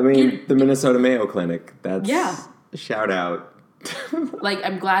 Yeah, I mean, the Minnesota Mayo Clinic. That's a shout out. Like,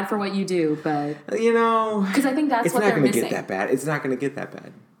 I'm glad for what you do, but... You know... Because I think that's what they're missing. It's not going to get that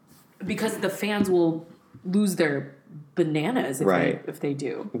bad. Because the fans will lose their bananas if they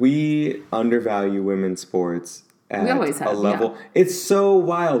do. We undervalue women's sports at a level. Yeah. It's so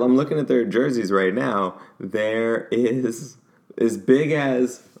wild. I'm looking at their jerseys right now. There is as big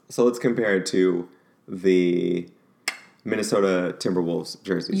as... So let's compare it to the Minnesota Timberwolves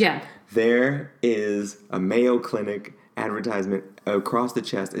jerseys. Yeah. There is a Mayo Clinic advertisement across the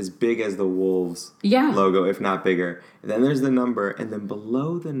chest as big as the Wolves logo, if not bigger. And then there's the number, and then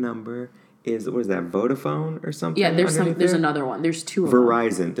below the number is, what is that, Vodafone or something? Yeah, there's another one. There's two of them.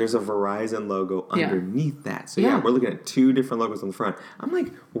 Verizon. There's a Verizon logo underneath that. So we're looking at two different logos on the front. I'm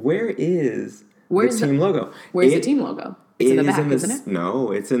like, where's the team logo? Where's the team logo? It's in the back, isn't it?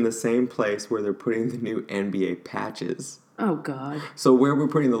 No, it's in the same place where they're putting the new NBA patches. Oh, God. So where we're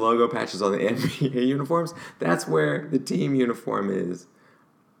putting the logo patches on the NBA uniforms, that's where the team uniform is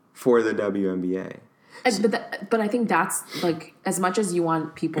for the WNBA. But I think that's, like, as much as you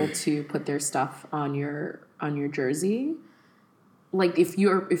want people to put their stuff on your jersey, like, if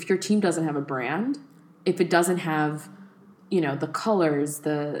your team doesn't have a brand, if it doesn't have, the colors,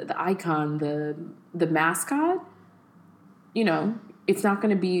 the icon, the mascot, it's not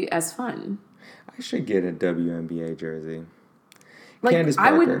going to be as fun. I should get a WNBA jersey. Like, Candace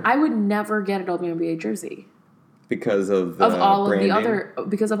Parker. I would never get a WNBA jersey because of all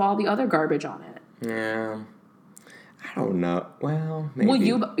because of all the other garbage on it. Yeah, I don't know. Well,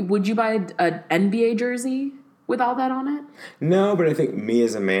 maybe. Would you buy an NBA jersey with all that on it? No, but I think me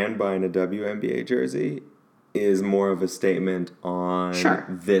as a man buying a WNBA jersey is more of a statement on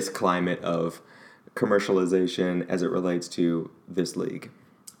this climate of commercialization as it relates to this league.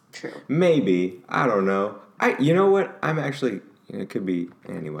 True. Maybe. I don't know. You know what? I'm actually... It could be...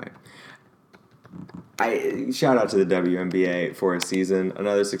 Anyway. Shout out to the WNBA for a season.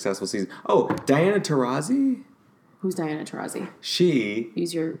 Another successful season. Oh, Diana Taurasi? Who's Diana Taurasi? She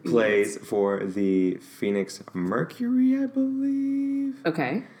plays for the Phoenix Mercury, I believe.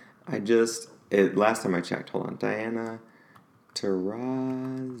 Okay. Last time I checked. Hold on. Diana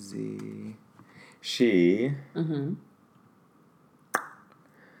Taurasi. She...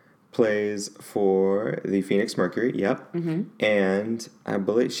 plays for the Phoenix Mercury. Yep. And I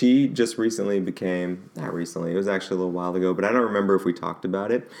believe she just recently became, not recently, it was actually a little while ago, but I don't remember if we talked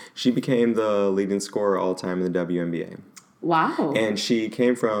about it. She became the leading scorer all time in the WNBA. Wow. And she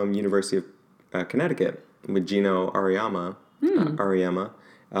came from University of Connecticut with Gino Auriemma,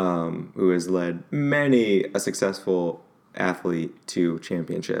 who has led many a successful athlete to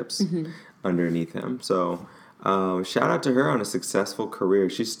championships underneath him. So shout out to her on a successful career.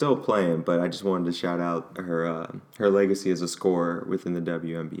 She's still playing, but I just wanted to shout out her legacy as a scorer within the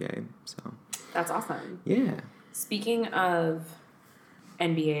WNBA. So that's awesome. Yeah. Speaking of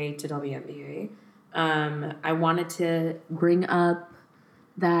NBA to WNBA, I wanted to bring up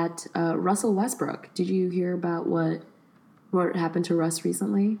that Russell Westbrook. Did you hear about what happened to Russ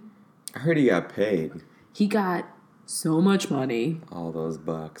recently? I heard he got paid. He got so much money. All those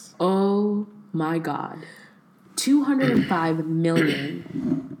bucks. Oh my God. $205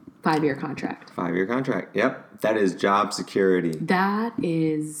 million 5-year contract. 5-year contract. Yep. That is job security. That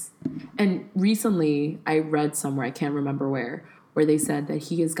is, and recently I read somewhere, I can't remember where they said that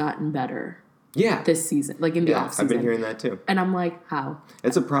he has gotten better. Yeah. This season, like in the off season. I've been hearing that too. And I'm like, how?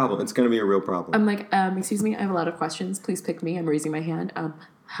 It's a problem. It's going to be a real problem. I'm like, excuse me, I have a lot of questions. Please pick me. I'm raising my hand.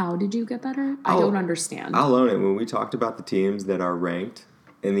 How did you get better? I don't understand. I'll own it. When we talked about the teams that are ranked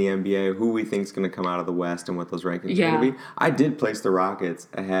in the NBA, who we think is going to come out of the West and what those rankings are going to be, I did place the Rockets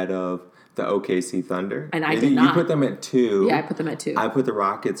ahead of the OKC Thunder. And I did not. You put them at 2. Yeah, I put them at 2. I put the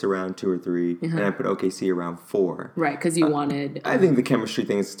Rockets around 2 or 3, and I put OKC around 4. Right, because you wanted... I think the chemistry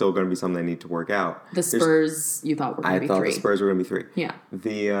thing is still going to be something they need to work out. The Spurs, you thought were going to be 3. I thought the Spurs were going to be 3. Yeah.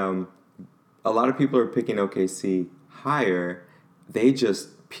 A lot of people are picking OKC higher.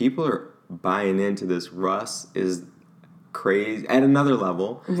 People are buying into this. Russ is crazy at another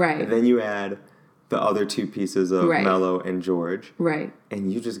level. Right. And then you add the other 2 pieces of Melo and George. Right. And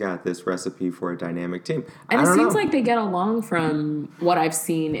you just got this recipe for a dynamic team. And it seems like they get along from what I've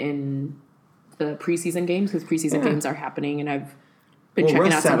seen in the preseason games, because preseason games are happening, and I've been checking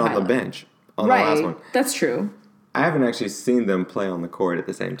Russ out some sat on highlights. the bench on the last one. That's true. I haven't actually seen them play on the court at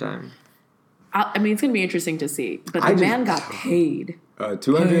the same time. I mean, it's going to be interesting to see. But the man got paid.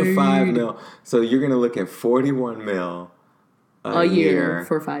 $205 mil. So you're going to look at $41 mil a year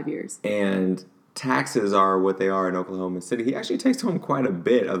for 5 years. And taxes are what they are in Oklahoma City. He actually takes home quite a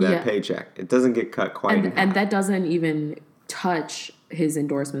bit of that paycheck. It doesn't get cut quite in half. And that doesn't even touch his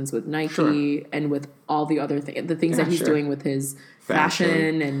endorsements with Nike and with all the other things. The things that he's doing with his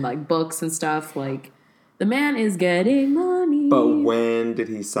fashion and like books and stuff. Like, the man is getting money. But when did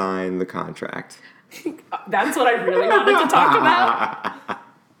he sign the contract? That's what I really wanted to talk about.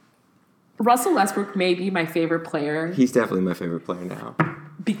 Russell Westbrook may be my favorite player. He's definitely my favorite player now.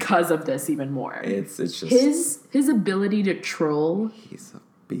 Because of this even more. It's just... His ability to troll he's a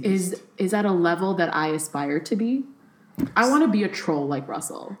beast. is at a level that I aspire to be. I want to be a troll like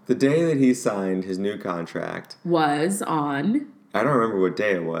Russell. The day that he signed his new contract... was on... I don't remember what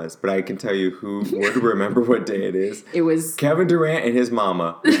day it was, but I can tell you who would remember what day it is. It was... Kevin Durant and his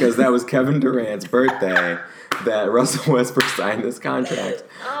mama, because that was Kevin Durant's birthday that Russell Westbrook signed this contract.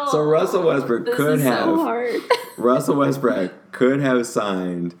 So Russell Westbrook Russell Westbrook could have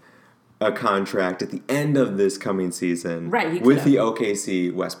signed a contract at the end of this coming season with the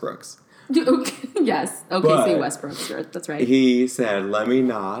OKC Westbrooks. Yes, OKC Westbrooks. That's right. He said, "Let me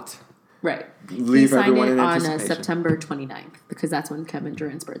not." Right. Leave he signed everyone it in on anticipation. September 29th because that's when Kevin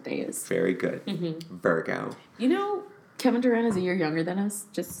Durant's birthday is. Very good. Mm-hmm. Virgo. You know, Kevin Durant is a year younger than us.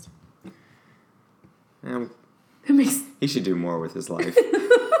 Just he should do more with his life.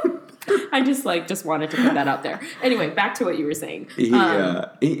 I just wanted to put that out there. Anyway, back to what you were saying. He signed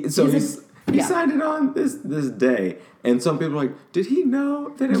it on this day, and some people are like, "Did he know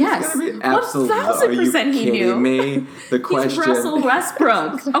that it was going to be?" Absolutely, 1,000% he knew. Me? The question. He's Russell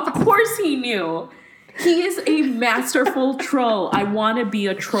Westbrook. Of course, he knew. He is a masterful troll. I want to be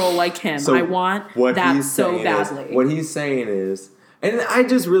a troll like him. So I want that so badly. What he's saying is, and I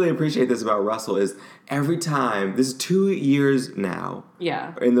just really appreciate this about Russell, is every time, this is 2 years now.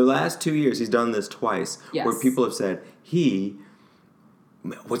 Yeah. In the last 2 years, he's done this twice, where people have said,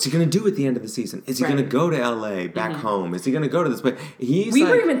 what's he going to do at the end of the season? Is he going to go to LA, back home? Is he going to go to this place? We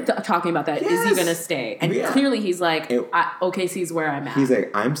were even talking about that. Yes. Is he going to stay? And clearly he's like, OKC's where I'm at. He's like,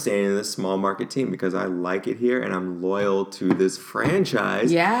 I'm staying in this small market team because I like it here and I'm loyal to this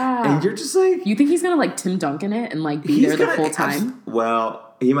franchise. Yeah. And you're just like... You think he's going to like Tim Duncan it and like be there the whole time?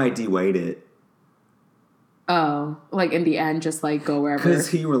 Well, he might de-weight it. Oh, like in the end, just like go wherever. Because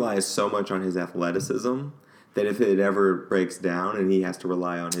he relies so much on his athleticism that if it ever breaks down and he has to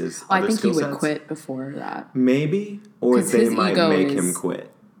rely on his other skill sets... I think he would quit before that. Maybe. Or they might make him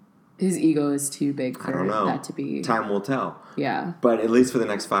quit. His ego is too big for that to be. Time will tell. Yeah. But at least for the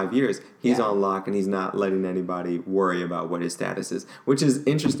next 5 years, he's on lock and he's not letting anybody worry about what his status is, which is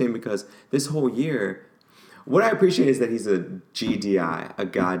interesting because this whole year, what I appreciate is that he's a GDI, a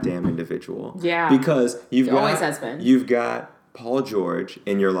goddamn individual. Yeah. Because always has been. You've got Paul George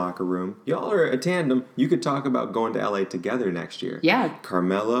in your locker room. Y'all are a tandem. You could talk about going to LA together next year. Yeah.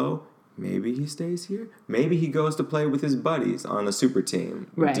 Carmelo, maybe he stays here. Maybe he goes to play with his buddies on a super team.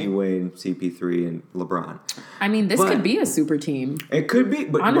 Right. D-Wade, CP3, and LeBron. I mean, this could be a super team. It could be.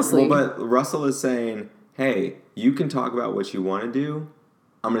 But, honestly. But Russell is saying, hey, you can talk about what you want to do.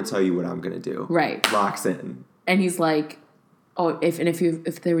 I'm going to tell you what I'm going to do. Right. Locks in. And he's like, oh,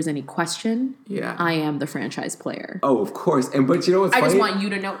 if there was any question, yeah, I am the franchise player. Oh, of course. But you know what's funny? I just want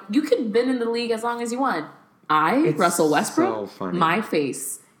you to know, you could have been in the league as long as you want. Russell Westbrook, my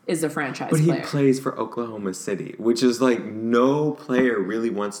face is a franchise player. But he plays for Oklahoma City, which is like no player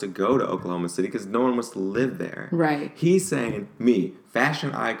really wants to go to Oklahoma City because no one wants to live there. Right. He's saying, me,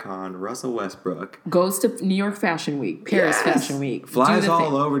 fashion icon, Russell Westbrook. Goes to New York Fashion Week, Paris Fashion Week. Flies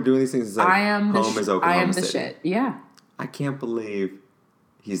all over doing these things. It's like, home is Oklahoma City. I am the shit. Yeah. I can't believe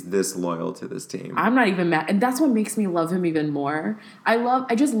he's this loyal to this team. I'm not even mad. And that's what makes me love him even more.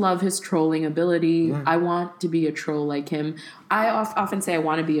 I just love his trolling ability. Yeah. I want to be a troll like him. I often say I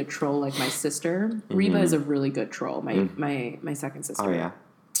want to be a troll like my sister. Mm-hmm. Reba is a really good troll, my second sister. Oh, yeah?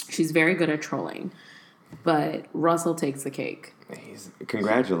 She's very good at trolling. But Russell takes the cake.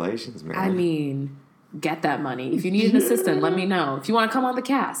 Congratulations, man. I mean, get that money. If you need an assistant, let me know. If you want to come on the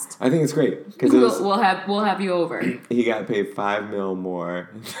cast, I think it's great because we'll have you over. He got paid $5 million more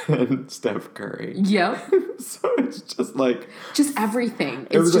than Steph Curry. Yep. So it's just like everything.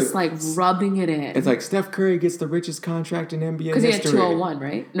 It's just like rubbing it in. It's like Steph Curry gets the richest contract in NBA history. Because he had 201,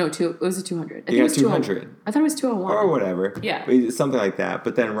 right? No, it was a 200. He got 200. I thought it was 201 or whatever. Yeah, something like that.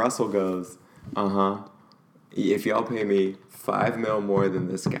 But then Russell goes, if y'all pay me $5 million more than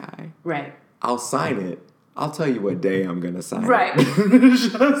this guy, right? I'll sign it. I'll tell you what day I'm going to sign it. It's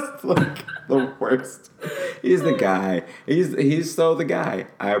just like the worst. He's the guy. He's so the guy.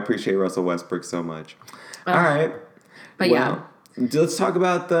 I appreciate Russell Westbrook so much. All right. But let's talk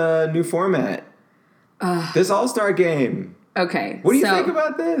about the new format. This All-Star game. Okay. What do you think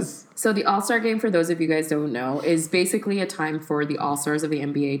about this? So the All-Star game, for those of you guys don't know, is basically a time for the All-Stars of the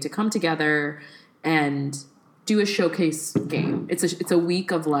NBA to come together and do a showcase game. It's a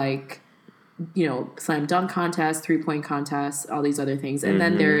week of like, slam dunk contest, 3-point contest, all these other things. And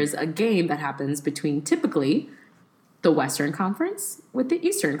then there's a game that happens between typically the Western Conference with the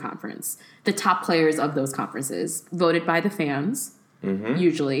Eastern Conference. The top players of those conferences, voted by the fans,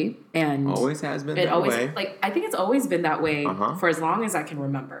 usually. And always has been that way. I think it's always been that way for as long as I can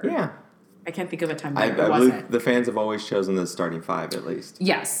remember. Yeah. I can't think of a time that it wasn't. Believe the fans have always chosen the starting five at least.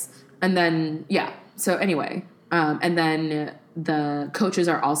 Yes. And then, so anyway, and then the coaches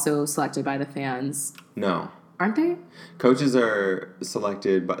are also selected by the fans. No. Aren't they? Coaches are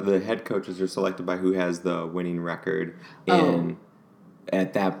selected, the head coaches are selected by who has the winning record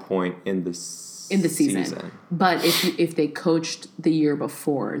at that point in the season. But if they coached the year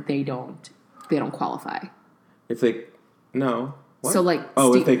before, they don't qualify. What? So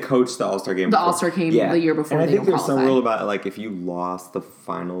if they coached the All-Star game. The All-Star game the year before, and I think there's some rule about like if you lost the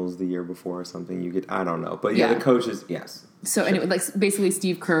finals the year before or something, you get, I don't know. But the coaches, yes. So anyway, basically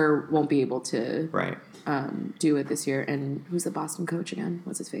Steve Kerr won't be able to do it this year. And who's the Boston coach again?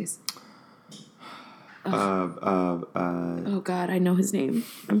 What's his face? Oh God, I know his name.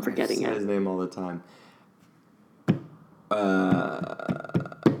 I'm forgetting his name all the time.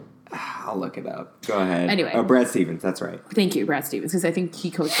 I'll look it up. Go ahead. Anyway. Brad Stevens, that's right. Thank you, Brad Stevens, because I think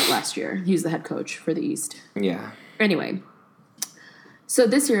he coached it last year. He was the head coach for the East. Yeah. Anyway, so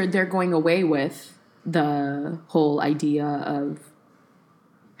this year they're going away with the whole idea of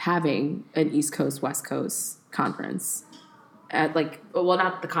having an East Coast, West Coast conference. Not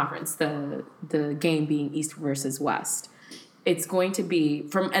the conference, the game being East versus West. It's going to be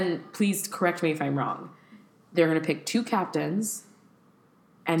and please correct me if I'm wrong, they're going to pick two captains,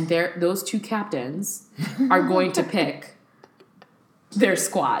 and those two captains are going to pick their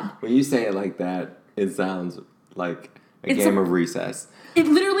squad. When you say it like that, it sounds like a game of recess. It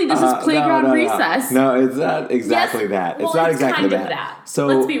literally, this is playground recess. No, it's not exactly that. It's not exactly kind that. Of that. So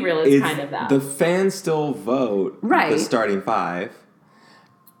let's be real, it's kind of that. The fans still vote the starting five,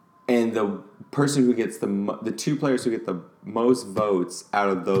 and the person who gets the two players who get the most votes out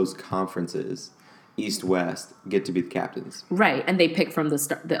of those conferences, East West, get to be the captains. Right, and they pick from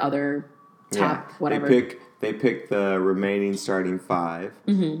the other top whatever. They pick the remaining starting five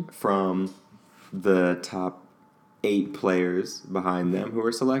from the top 8 players behind them who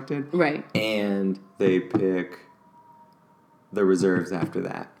are selected. Right. And they pick the reserves after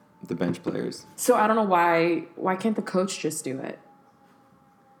that, the bench players. So I don't know why can't the coach just do it?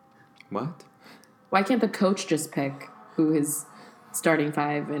 What? Why can't the coach just pick who his starting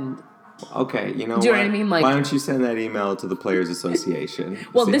 5 and... Okay, you know what? Do you know what I mean? Like, why don't you send that email to the Players Association?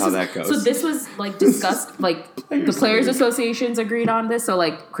 Well, see how that goes. So this was like discussed. Like the Players Associations agreed on this. So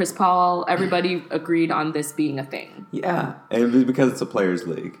like Chris Paul, everybody agreed on this being a thing. Yeah, and because it's a players'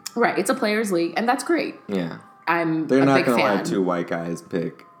 league. Right, it's a players' league, and that's great. Yeah, They're not going to let 2 white guys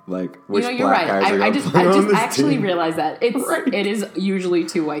pick like which you're black right. guys are going to play on this I actually team. realized that it is usually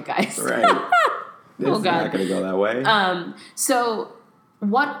 2 white guys. Right. It's not going to go that way. So.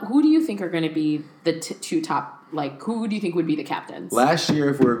 Who do you think are going to be the 2 top, like, who do you think would be the captains? Last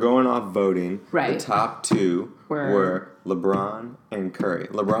year, if we were going off voting, right. the top 2 were LeBron and Curry.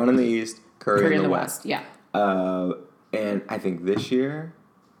 LeBron in the East, Curry in the West. Yeah. And I think this year,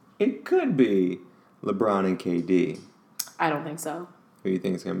 it could be LeBron and KD. I don't think so. Who do you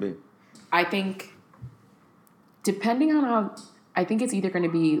think it's going to be? I think, depending on how, I think it's either going to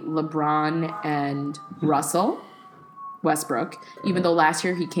be LeBron and Russell Westbrook, even though last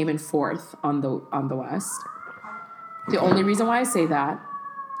year he came in 4th on the West. The only reason why I say that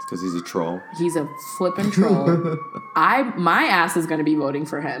is because he's a troll. He's a flippin' troll. My ass is going to be voting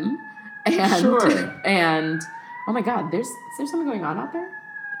for him. And, sure. And oh my God, is there something going on out there?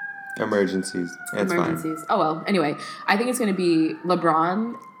 Emergencies. That's Emergencies. Fine. Oh well. Anyway, I think it's going to be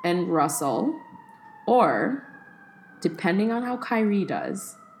LeBron and Russell, or depending on how Kyrie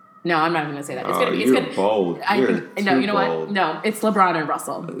does. No, I'm not even going to say that. It's gonna be bold. You know bold. What? No, it's LeBron and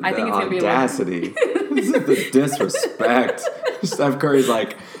Russell. I think it's going to be audacity. This is the disrespect. Steph Curry's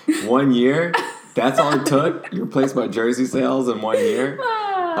like, 1 year? That's all it took? You replaced my jersey sales in 1 year? No,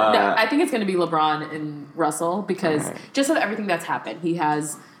 I think it's going to be LeBron and Russell because just of everything that's happened. He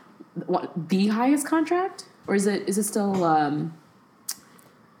has the highest contract? Or is it still...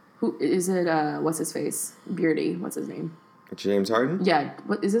 who is it? What's his face? Beardy. What's his name? James Harden? Yeah.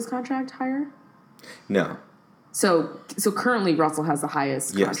 What is his contract higher? No. So currently Russell has the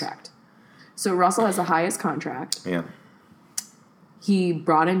highest contract. So Russell has the highest contract. Yeah. He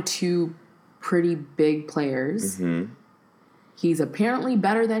brought in 2 pretty big players. Mm-hmm. He's apparently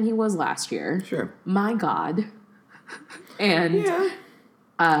better than he was last year. Sure. My God. And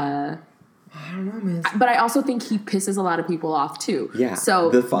I don't know, man. But I also think he pisses a lot of people off too. Yeah. So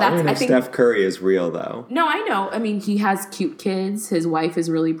the following of Steph Curry is real, though. No, I know. I mean, he has cute kids. His wife is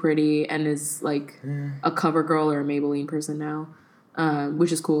really pretty and is like a cover girl or a Maybelline person now,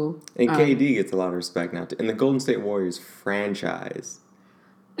 which is cool. And KD gets a lot of respect now. And the Golden State Warriors franchise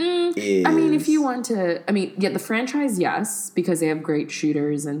is... I mean, if you want to... I mean, the franchise, yes, because they have great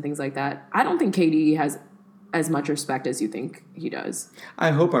shooters and things like that. I don't think KD has as much respect as you think he does.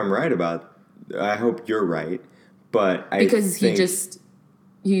 I hope I'm right about... I hope you're right, but because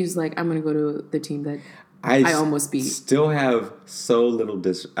he's like, I'm going to go to the team that I almost beat. Still have so little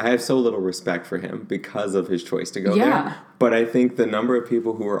I have so little respect for him because of his choice to go there. But I think the number of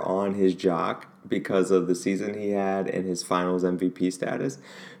people who are on his jock because of the season he had and his Finals MVP status,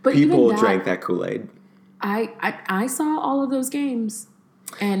 people drank that Kool-Aid. I saw all of those games.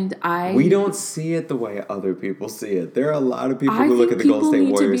 And we don't see it the way other people see it. There are a lot of people who look at the Golden State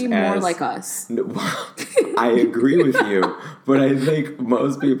Warriors as... I think people need to be more like us. I agree with you. But I think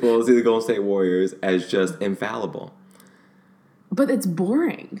most people see the Golden State Warriors as just infallible. But it's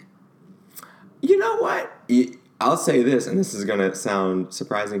boring. You know what? I'll say this, and this is going to sound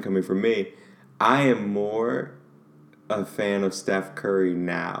surprising coming from me. I am more a fan of Steph Curry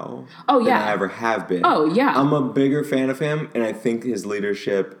now than I ever have been. Oh, yeah. I'm a bigger fan of him, and I think his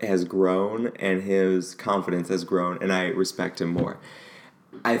leadership has grown and his confidence has grown, and I respect him more.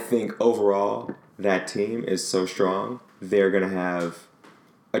 I think overall, that team is so strong. They're going to have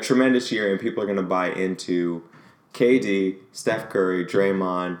a tremendous year, and people are going to buy into KD, Steph Curry,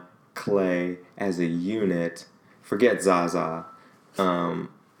 Draymond, Klay as a unit. Forget Zaza. And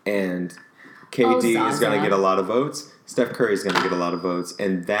KD is going to get a lot of votes. Steph Curry is going to get a lot of votes.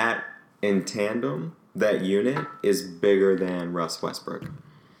 And that, in tandem, that unit is bigger than Russ Westbrook.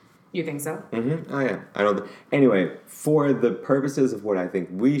 You think so? Mm-hmm. Oh, yeah. Anyway, for the purposes of what I think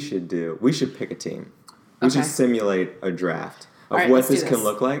we should do, we should pick a team. We should simulate a draft of what this can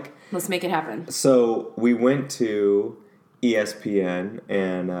look like. Let's make it happen. So we went to ESPN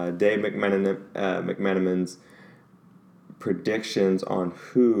and Dave McMenamin's predictions on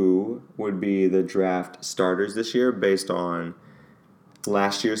who would be the draft starters this year based on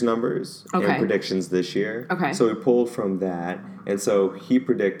last year's numbers and predictions this year. Okay. So we pulled from that, and so he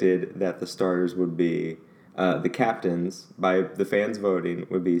predicted that the starters would be The captains, by the fans voting,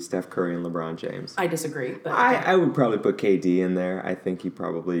 would be Steph Curry and LeBron James. I disagree. But I would probably put KD in there. I think he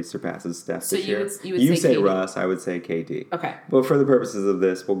probably surpasses Steph this year. You say KD. Russ, I would say KD. Okay. But for the purposes of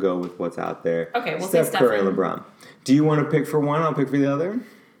this, we'll go with what's out there. Okay, we'll Steph say Curry and LeBron. Do you want to pick for one? I'll pick for the other.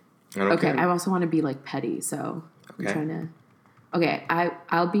 Okay, I also want to be like petty, so I'm trying to. Okay,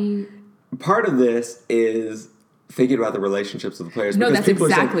 I'll be. Part of this is thinking about the relationships of the players. No, because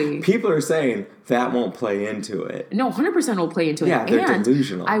that's people are saying that won't play into it. No, 100% will play into it. Yeah, they're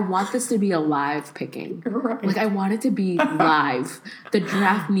delusional. I want this to be a live picking. Right. Like, I want it to be live. The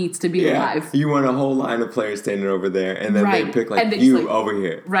draft needs to be live. You want a whole line of players standing over there, and then they pick over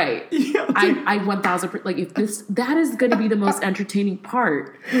here. Right. Yeah, I 1,000%. Like, if that is going to be the most entertaining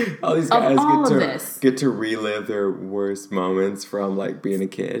part. All these guys get to relive their worst moments from like being a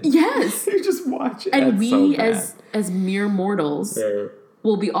kid. Yes. You just watch it. And we as mere mortals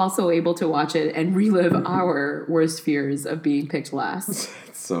will be also able to watch it and relive our worst fears of being picked last.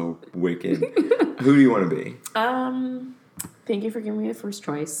 It's so wicked. Who do you want to be? Thank you for giving me the first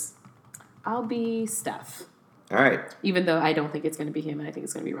choice. I'll be Steph. All right. Even though I don't think it's going to be him and I think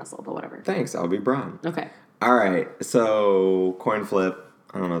it's going to be Russell, but whatever. Thanks. I'll be Bron. Okay. All right. So coin flip.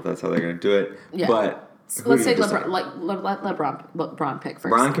 I don't know if that's how they're going to do it. Yeah. But let's say LeBron pick first.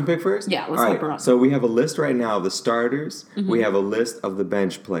 Bron can pick first? Yeah, let's let Bron. So we have a list right now of the starters. Mm-hmm. We have a list of the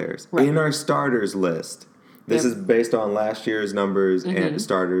bench players. Right. In our starters list, this is based on last year's numbers and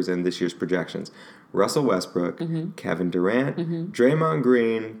starters and this year's projections. Russell Westbrook, Kevin Durant, Draymond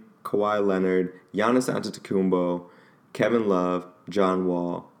Green, Kawhi Leonard, Giannis Antetokounmpo, Kevin Love, John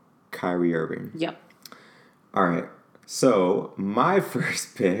Wall, Kyrie Irving. Yep. All right. So my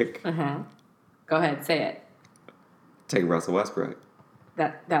first pick... Go ahead, say it. Take Russell Westbrook.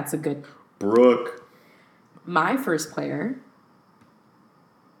 That's a good... Brooke. My first player,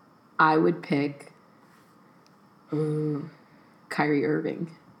 I would pick Kyrie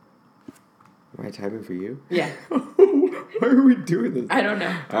Irving. Am I typing for you? Yeah. Why are we doing this? I don't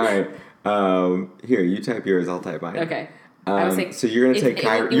know. All right. Here, you type yours, I'll type mine. Okay. I was saying, so you're going to take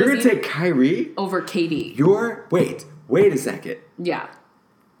Kyrie. You're going to take Kyrie? Over KD. Wait a second. Yeah.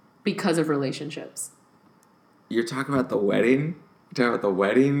 Because of relationships. You're talking about the wedding? You're talking about the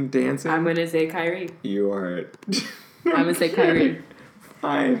wedding dancing? I'm going to say Kyrie. You are. I'm going to say Kyrie.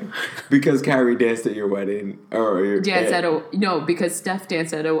 Fine. Because Kyrie danced at your wedding. Because Steph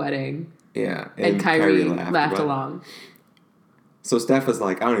danced at a wedding. Yeah. And Kyrie laughed along. So Steph was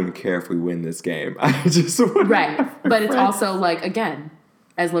like, I don't even care if we win this game. I just want Right. But it's also like, again,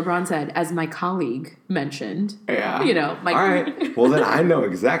 as LeBron said, as my colleague mentioned. Yeah. All right. Well, then I know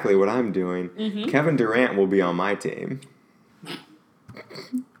exactly what I'm doing. Mm-hmm. Kevin Durant will be on my team.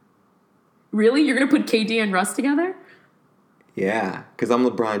 Really? You're going to put KD and Russ together? Yeah. Because I'm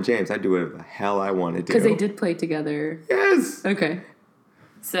LeBron James. I do whatever the hell I want to do. Because they did play together. Yes. Okay.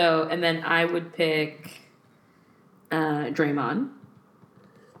 So, and then I would pick Draymond.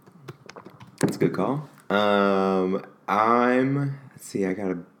 That's a good call. Let's see, I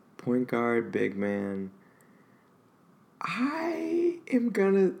got a point guard, big man.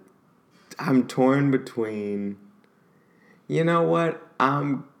 I'm torn between, you know what?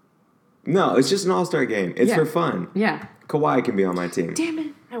 No, it's just an all-star game. It's for fun. Yeah. Kawhi can be on my team. Damn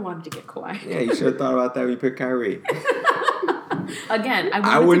it. I wanted to get Kawhi. Yeah, you should have thought about that when you picked Kyrie. Again,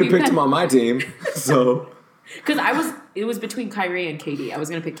 I wouldn't have picked him on my team, so... Because it was between Kyrie and KD. I was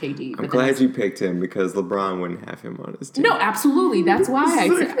going to pick KD. I'm glad you picked him because LeBron wouldn't have him on his team. No, absolutely. That's why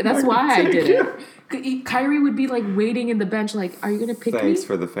I did it. Kyrie would be like waiting in the bench like, are you going to pick me? Thanks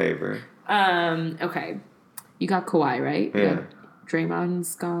for the favor. Okay. You got Kawhi, right? Yeah.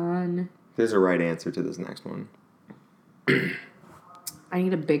 Draymond's gone. There's a right answer to this next one. I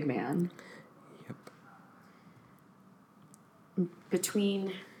need a big man. Yep.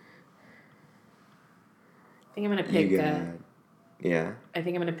 Between... I think I'm going to pick... yeah? I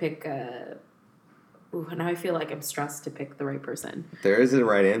think I'm going to pick... now I feel like I'm stressed to pick the right person. There is a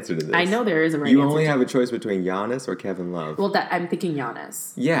right answer to this. I know there is a right answer. You only have a choice between Giannis or Kevin Love. Well, I'm thinking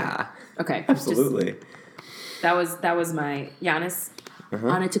Giannis. Yeah. Okay. Absolutely. That was my Giannis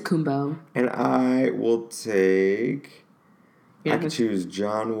Antetokounmpo. And I will take... I could choose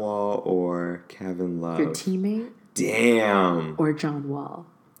John Wall or Kevin Love. Your teammate? Damn. Or John Wall.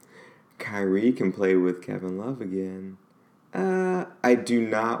 Kyrie can play with Kevin Love again. I do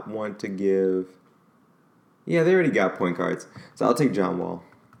not want to give... Yeah, they already got point guards. So I'll take John Wall.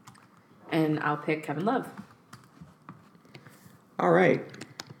 And I'll pick Kevin Love. All right.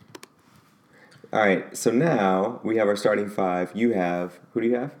 So now we have our starting five. Who do you have?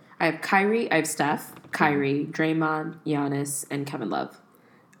 I have Kyrie. I have Steph, Kyrie, Draymond, Giannis, and Kevin Love.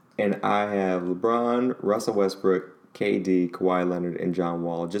 And I have LeBron, Russell Westbrook, KD, Kawhi Leonard, and John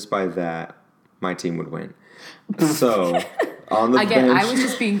Wall. Just by that, my team would win. So, on the Again, bench... I was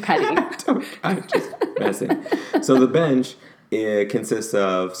just being petty. I'm just messing. So, the bench, it consists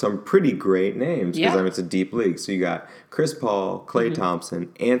of some pretty great names because it's a deep league. So, you got Chris Paul, Klay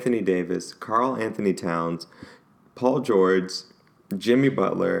Thompson, Anthony Davis, Karl Anthony Towns, Paul George, Jimmy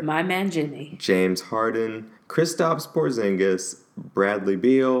Butler, my man Jimmy, James Harden, Kristaps Porzingis, Bradley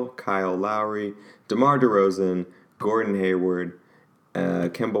Beal, Kyle Lowry, DeMar DeRozan, Gordon Hayward,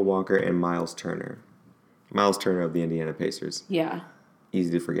 Kemba Walker, and Miles Turner. Miles Turner of the Indiana Pacers. Yeah.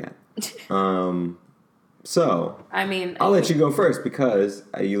 Easy to forget. So, I mean, I'll let you go first because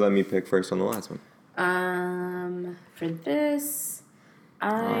you let me pick first on the last one. For this,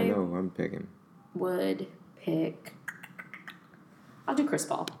 I know I'm picking. Would pick. I'll do Chris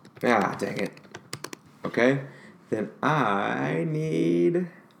Paul. Ah, dang it. Okay, then I need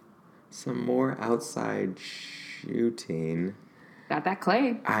some more outside shooting. Got that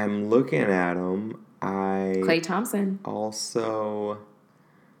Klay. I'm looking at him. Klay Thompson. Also,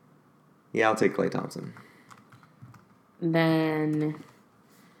 yeah, I'll take Klay Thompson. Then,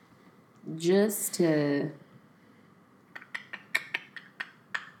 just to...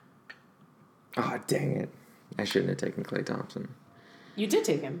 Oh, dang it. I shouldn't have taken Klay Thompson. You did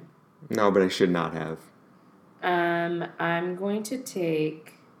take him. No, but I should not have. I'm going to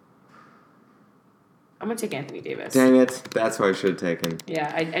take Anthony Davis. Dang it. That's what I should have taken.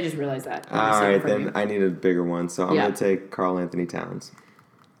 Yeah, I just realized that. All right, then I need a bigger one, so I'm going to take Karl Anthony Towns.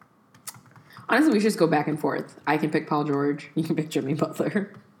 Honestly, we should just go back and forth. I can pick Paul George. You can pick Jimmy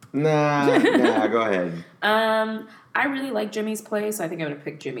Butler. Nah, go ahead. I really like Jimmy's play, so I think I'm going to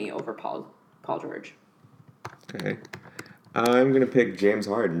pick Jimmy over Paul George. Okay. I'm going to pick James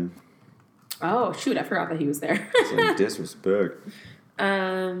Harden. Oh, shoot. I forgot that he was there. Some disrespect.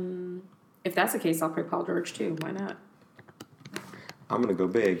 If that's the case, I'll pick Paul George, too. Why not? I'm going to go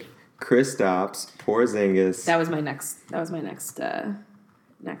big. Kristaps Porzingis. That was my next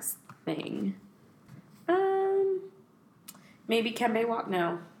thing. Maybe Kemba Walker.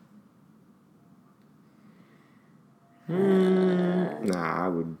 No. Nah, I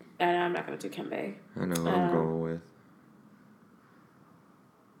would. I'm not going to do Kemba. I know who I'm going with.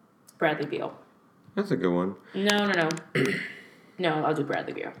 Bradley Beal. That's a good one. No. No, I'll do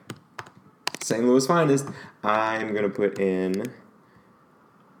Bradley Beal. St. Louis finest. I'm going to put in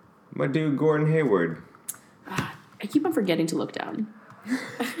my dude Gordon Hayward. I keep on forgetting to look down.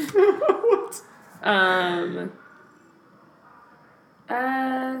 What?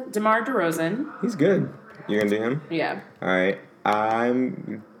 DeMar DeRozan. He's good. You're going to do him? Yeah. All right.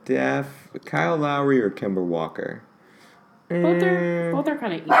 I'm Kyle Lowry or Kemba Walker. Both are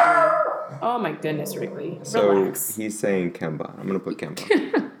kind of equal. Oh my goodness, Wrigley. Relax. So he's saying Kemba. I'm going to put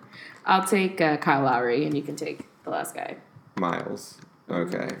Kemba. I'll take Kyle Lowry, and you can take the last guy. Miles.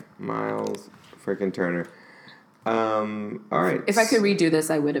 Okay. Miles freaking Turner. All right. If I could redo this,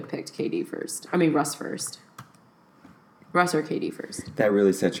 I would have picked Russ first. Russ or KD first. That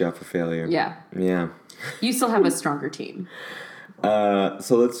really sets you up for failure. Yeah. Yeah. You still have a stronger team. So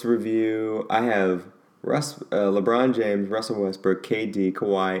let's review. I have LeBron James, Russell Westbrook, KD,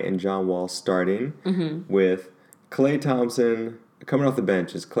 Kawhi, and John Wall starting with Klay Thompson. Coming off the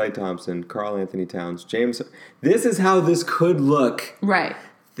bench is Klay Thompson, Karl Anthony Towns, James. This is how this could look. Right.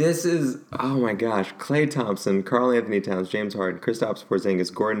 This is, oh my gosh, Klay Thompson, Karl Anthony Towns, James Harden, Kristaps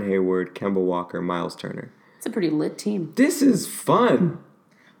Porzingis, Gordon Hayward, Kemba Walker, Miles Turner. It's a pretty lit team. This is fun.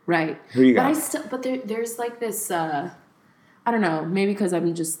 Right. Who you got? But there's like this, I don't know, maybe because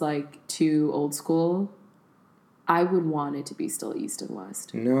I'm just like too old school. I would want it to be still East and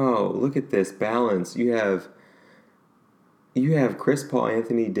West. No, look at this balance. You have Chris Paul,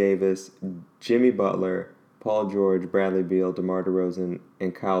 Anthony Davis, Jimmy Butler, Paul George, Bradley Beal, DeMar DeRozan,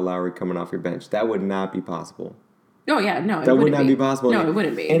 and Kyle Lowry coming off your bench. That would not be possible. Oh, yeah, no. That would not be possible. No, it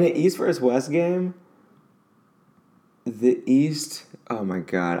wouldn't be. In an East versus West game, the East, oh my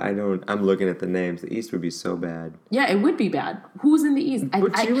God, I'm looking at the names. The East would be so bad. Yeah, it would be bad. Who's in the East?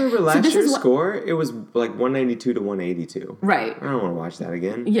 But do you remember last year's score? It was like 192 to 182. Right. I don't want to watch that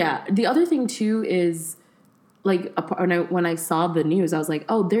again. Yeah. The other thing, too, is like when I saw the news, I was like,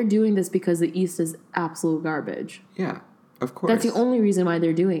 oh, they're doing this because the East is absolute garbage. Yeah, of course. That's the only reason why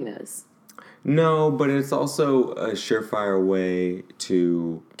they're doing this. No, but it's also a surefire way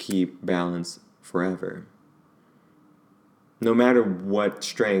to keep balance forever. No matter what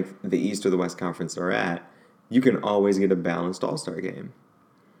strength the East or the West Conference are at, you can always get a balanced All-Star game.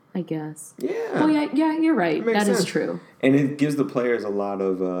 I guess. Yeah. Well, yeah, you're right. That is true. And it gives the players a lot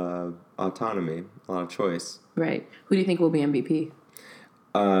of autonomy, a lot of choice. Right. Who do you think will be MVP?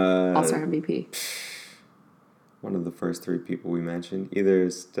 All-Star MVP. One of the first three people we mentioned. Either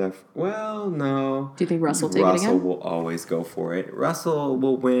Steph... Well, no. Do you think Russell will take it again? Russell will always go for it. Russell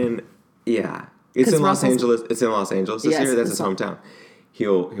will win. Yeah. It's in Los Angeles. It's in Los Angeles this year. That's his hometown.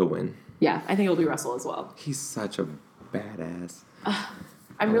 He'll win. Yeah, I think it'll be Russell as well. He's such a badass.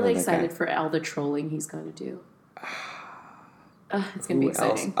 I'm really excited for all the trolling he's going to do. It's going to be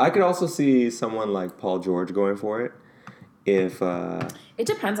exciting. Else? I could also see someone like Paul George going for it. If it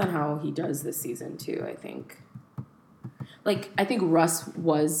depends on how he does this season too, I think. Like, I think Russ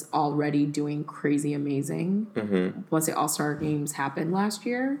was already doing crazy amazing once the All-Star games happened last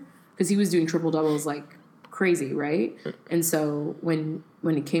year, because he was doing triple-doubles like crazy, right? And so when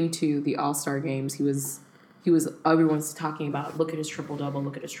it came to the All-Star games, he was everyone's talking about, look at his triple-double,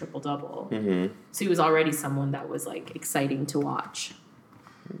 look at his triple-double. So he was already someone that was like exciting to watch.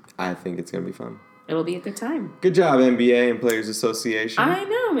 I think it's going to be fun. It'll be a good time. Good job, NBA and Players Association. I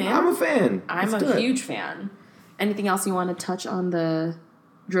know, man. I'm a fan. I'm a huge fan. Anything else you want to touch on the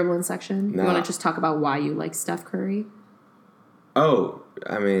dribbling section? Nah. You want to just talk about why you like Steph Curry? Oh,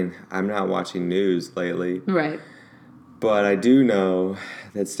 I mean, I'm not watching news lately. Right. But I do know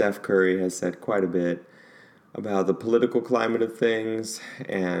that Steph Curry has said quite a bit about the political climate of things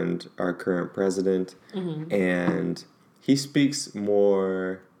and our current president. And he speaks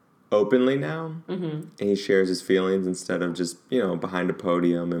more openly now, and he shares his feelings instead of just, behind a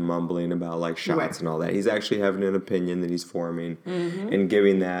podium and mumbling about like shots and all that. He's actually having an opinion that he's forming and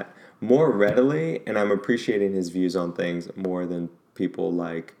giving that more readily, and I'm appreciating his views on things more than people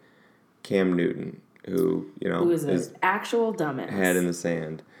like Cam Newton, who is an actual dumbass, head in the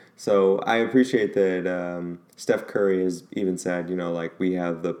sand. So I appreciate that Steph Curry has even said, like, we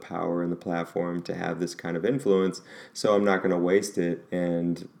have the power and the platform to have this kind of influence, so I'm not going to waste it.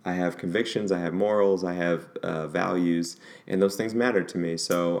 And I have convictions, I have morals, I have values, and those things matter to me,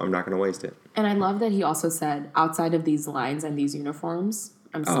 so I'm not going to waste it. And I love that he also said, outside of these lines and these uniforms,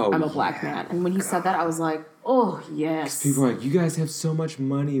 I'm a black man. And when he said that, I was like, oh, yes. People are like, you guys have so much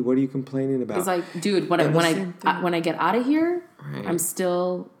money. What are you complaining about? He's like, dude, when I get out of here, right. I'm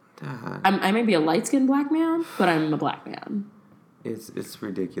still... I may be a light-skinned black man, but I'm a black man. It's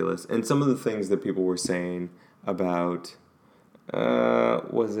ridiculous. And some of the things that people were saying about,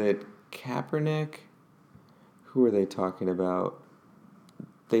 was it Kaepernick? Who were they talking about?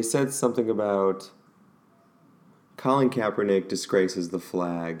 They said something about Colin Kaepernick disgraces the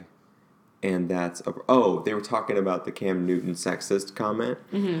flag, and that's... they were talking about the Cam Newton sexist comment.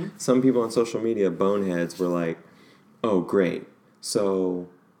 Some people on social media, boneheads, were like, oh, great. So...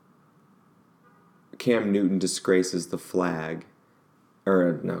 Cam Newton disgraces the flag.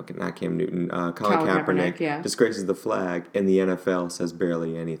 Or, no, not Cam Newton. Colin Kaepernick disgraces the flag, and the NFL says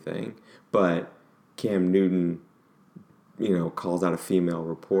barely anything. But Cam Newton, calls out a female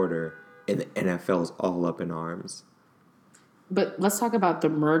reporter, and the NFL is all up in arms. But let's talk about the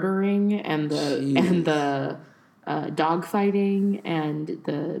murdering and the dogfighting and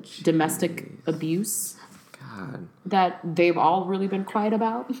the domestic abuse. God. That they've all really been quiet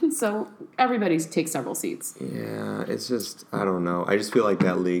about. So everybody takes several seats. Yeah, it's just, I don't know. I just feel like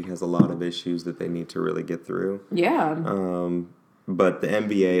that league has a lot of issues that they need to really get through. Yeah. But the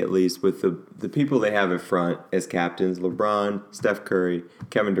NBA, at least, with the people they have in front as captains, LeBron, Steph Curry,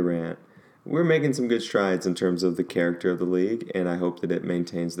 Kevin Durant, we're making some good strides in terms of the character of the league, and I hope that it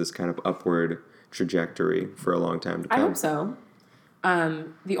maintains this kind of upward trajectory for a long time to come. I hope so.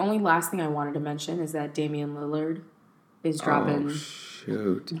 The only last thing I wanted to mention is that Damian Lillard is dropping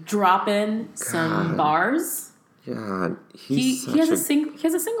some bars. God, he has a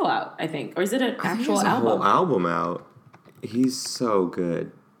single out, I think, or is it an actual album? A whole album out. He's so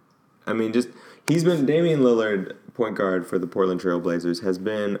good. I mean, he's been Damian Lillard, point guard for the Portland Trail Blazers, has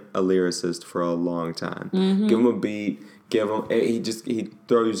been a lyricist for a long time. Give him a beat. He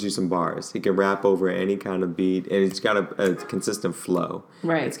throws you some bars. He can rap over any kind of beat, and it's got a consistent flow.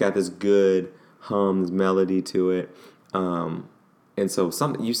 Right. It's got this good hum, this melody to it. And so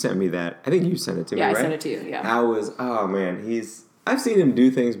you sent me that. I think you sent it to me, right? Yeah, I sent it to you, yeah. I've seen him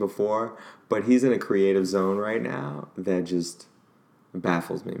do things before, but he's in a creative zone right now that just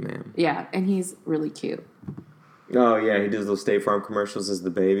baffles me, man. Yeah, and he's really cute. Oh, yeah, he does those State Farm commercials as the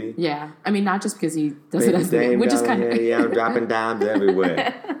baby. Yeah. I mean, not just because he does it as the baby, which is kind of... Yeah, I'm dropping dimes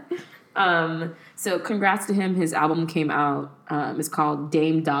everywhere. So congrats to him. His album came out. It's called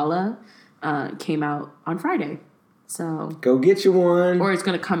Dame Dalla. Came out on Friday. So go get you one. Or it's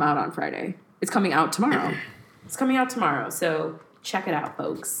going to come out on Friday. It's coming out tomorrow. So check it out,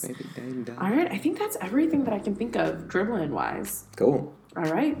 folks. Baby Dame Dalla. All right. I think that's everything that I can think of dribbling-wise. Cool. All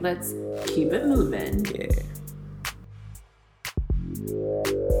right. Let's keep it moving. Yeah.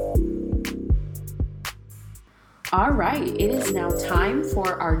 All right, it is now time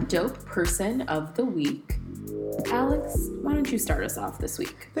for our dope person of the week. Alex, why don't you start us off this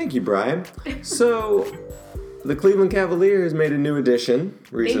week? Thank you, Brian. So, the Cleveland Cavaliers made a new addition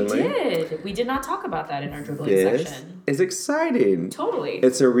recently. They did. We did not talk about that in our dribbling section. It's exciting. Totally.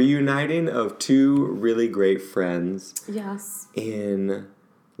 It's a reuniting of two really great friends. Yes. In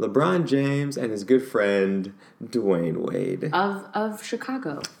LeBron James and his good friend Dwayne Wade. Of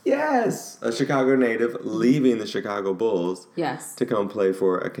Chicago. Yes! A Chicago native leaving the Chicago Bulls. Yes. To come play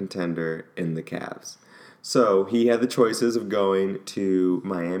for a contender in the Cavs. So he had the choices of going to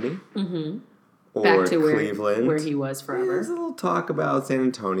Miami or back to Cleveland. Where he was forever. There's a little talk about San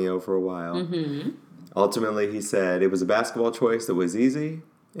Antonio for a while. Mm-hmm. Ultimately, he said it was a basketball choice that was easy,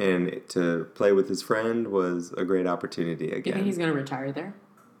 and to play with his friend was a great opportunity again. You think he's going to retire there?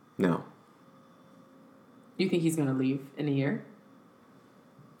 No. You think he's going to leave in a year?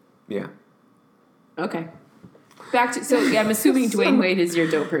 Yeah. Okay. Back to I'm assuming Dwayne Wade is your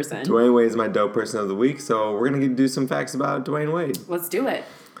dope person. Dwayne Wade is my dope person of the week, so we're gonna do some facts about Dwayne Wade. Let's do it.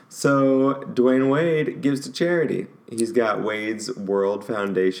 So Dwayne Wade gives to charity. He's got Wade's World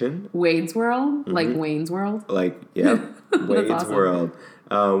Foundation. Wade's World, like Wayne's World. Wade's awesome. World.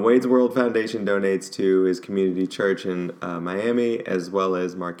 Wade's World Foundation donates to his community church in Miami, as well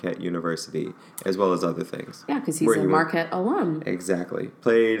as Marquette University, as well as other things. Yeah, because he's a Marquette alum. Exactly.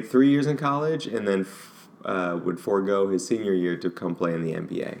 Played 3 years in college, and then would forego his senior year to come play in the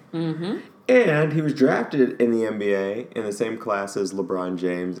NBA. Mm-hmm. And he was drafted in the NBA in the same class as LeBron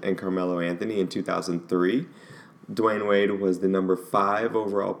James and Carmelo Anthony in 2003. Dwayne Wade was the number 5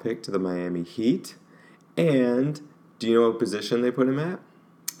 overall pick to the Miami Heat. And do you know what position they put him at?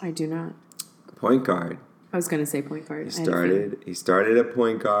 I do not. Point guard. I was going to say point guard. He started at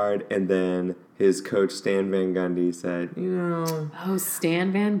point guard, and then his coach Stan Van Gundy said, Oh,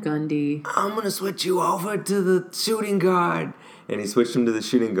 Stan Van Gundy. I'm going to switch you over to the shooting guard. And he switched him to the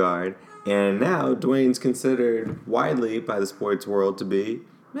shooting guard. And now Dwayne's considered widely by the sports world to be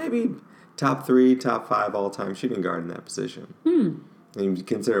maybe top 3, top 5 all-time shooting guard in that position. And you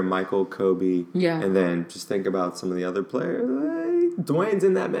consider Michael, Kobe, and then just think about some of the other players. Dwayne's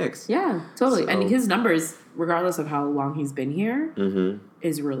in that mix. Yeah, totally. So, and his numbers, regardless of how long he's been here,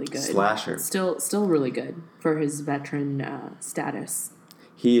 is really good. Slasher. Still really good for his veteran status.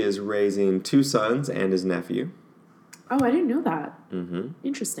 He is raising 2 sons and his nephew. Oh, I didn't know that.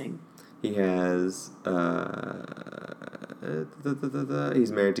 Interesting. He has,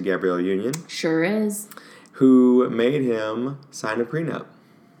 he's married to Gabrielle Union. Sure is. Who made him sign a prenup.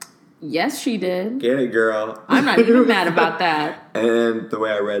 Yes, she did. Get it, girl. I'm not even mad about that. And the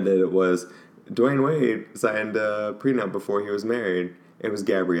way I read it was Dwayne Wade signed a prenup before he was married. It was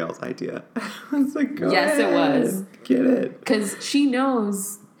Gabrielle's idea. I was like, yes, it was. Get it. Because she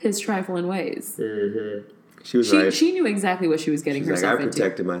knows his trifling ways. She was right. She knew exactly what she was getting herself into. I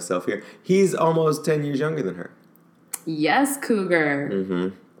protected myself here. He's almost 10 years younger than her. Yes,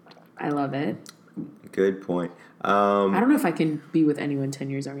 Cougar. I love it. Good point. I don't know if I can be with anyone 10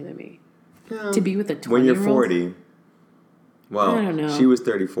 years younger than me. No. To be with a 20-year-old? When you're 40. Well, I don't know. She was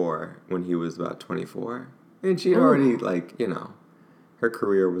 34 when he was about 24. And she'd already, her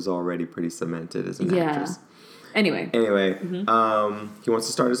career was already pretty cemented as an actress. Anyway. He wants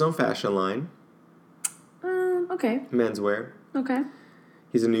to start his own fashion line. Okay. Menswear. Okay.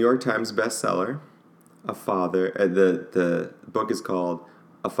 He's a New York Times bestseller. A father. The book is called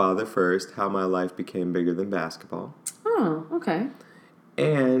A Father First, How My Life Became Bigger Than Basketball. Oh, okay.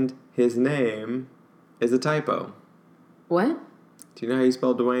 And his name is a typo. What? Do you know how you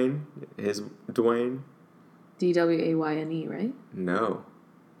spell Dwayne? His Dwayne? D-W-A-Y-N-E, right? No.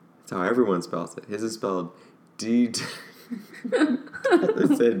 That's how everyone spells it. His is spelled I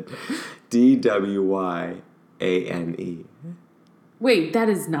said D-W-Y-A-N-E. Wait, that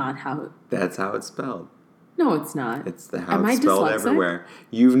is not how... That's how it's spelled. No, it's not. It's how it's spelled everywhere.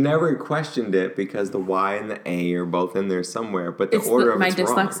 You've never questioned it because the Y and the A are both in there somewhere, but the order of it's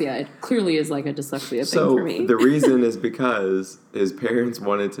wrong. My dyslexia. It clearly is like a dyslexia thing for me. So the reason is because his parents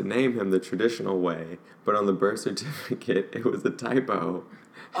wanted to name him the traditional way, but on the birth certificate it was a typo.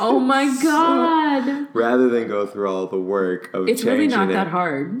 Oh my God! So, rather than go through all the work of changing it. It's really not that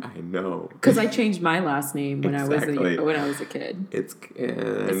hard. I know. Because I changed my last name when I was a kid. It's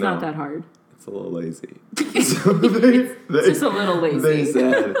not that hard. It's a little lazy. It's just a little lazy. They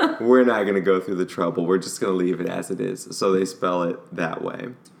said, we're not going to go through the trouble. We're just going to leave it as it is. So they spell it that way.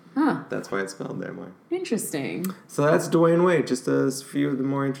 Huh. That's why it's spelled that way. Interesting. So that's Dwayne Wade. Just a few of the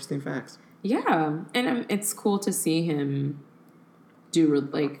more interesting facts. Yeah. And it's cool to see him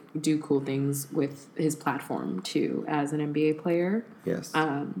do cool things with his platform too as an NBA player. Yes.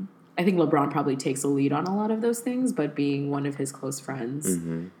 I think LeBron probably takes a lead on a lot of those things, but being one of his close friends,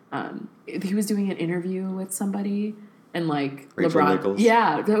 he was doing an interview with somebody, and like Rachel LeBron, Nichols.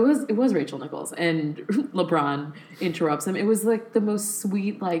 yeah, it was Rachel Nichols, and LeBron interrupts him. It was like the most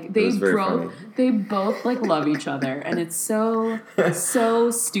sweet, like they both like love each other, and it's so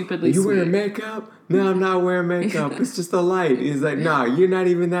stupidly you sweet. wearing makeup? No, I'm not wearing makeup. It's just a light. He's like, nah, you're not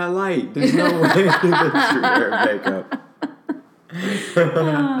even that light. There's no way that you're wearing makeup.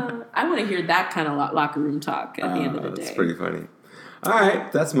 I want to hear that kind of locker room talk at the end of the day. That's pretty funny. All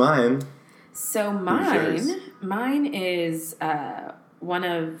right, that's mine. So mine is one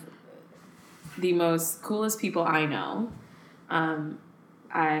of the most coolest people I know.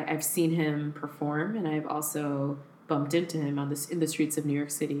 I've seen him perform, and I've also bumped into him in the streets of New York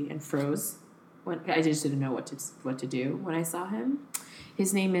City and froze. I just didn't know what to do when I saw him.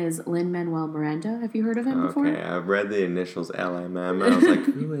 His name is Lin-Manuel Miranda. Have you heard of him before? Okay, I've read the initials LMM. I was like,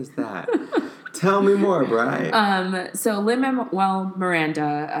 who is that? Tell me more, Brian. So Lin-Manuel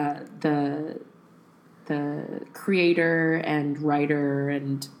Miranda, the creator and writer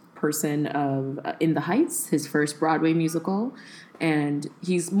and person of In the Heights, his first Broadway musical, and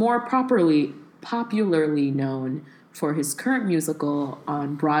he's more popularly known for his current musical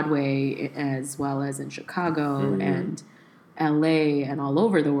on Broadway as well as in Chicago and LA and all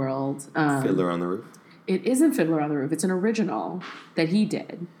over the world. Fiddler on the Roof? It isn't Fiddler on the Roof. It's an original that he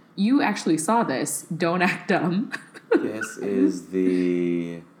did. You actually saw this. Don't Act Dumb. This is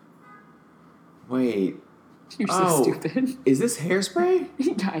the... Wait. You're so stupid. Is this Hairspray?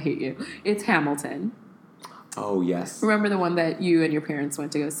 I hate you. It's Hamilton. Oh, yes. Remember the one that you and your parents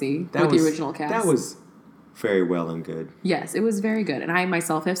went to go see with the original cast? That was very well and good. Yes, it was very good. And I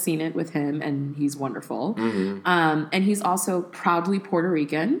myself have seen it with him, and he's wonderful. Mm-hmm. And he's also proudly Puerto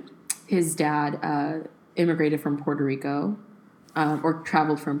Rican. His dad immigrated from Puerto Rico, or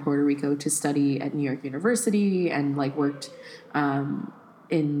traveled from Puerto Rico to study at New York University and like worked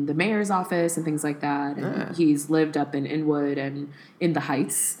in the mayor's office and things like that. And he's lived up in Inwood and in the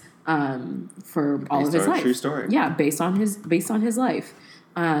Heights for all of his life. True story. Yeah, based on his life.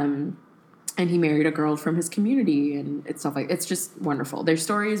 And he married a girl from his community and stuff like. It's just wonderful. Their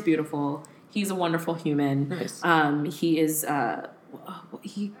story is beautiful. He's a wonderful human. Nice. He is.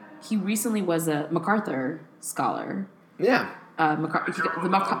 He recently was a MacArthur scholar. Yeah. The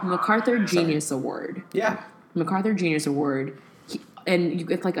MacArthur Genius Award. Yeah. MacArthur Genius Award. And you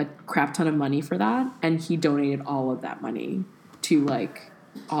get like a crap ton of money for that. And he donated all of that money to like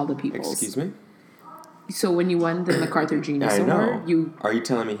all the people. Excuse me? So when you won the MacArthur Genius Award, Are you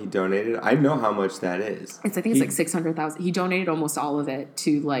telling me he donated? I know how much that is. I think it's like $600,000. He donated almost all of it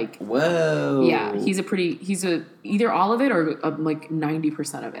to like. Whoa. Yeah, he's either all of it or like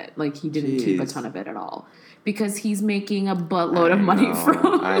 90% of it. Like he didn't keep a ton of it at all. Because he's making a buttload of money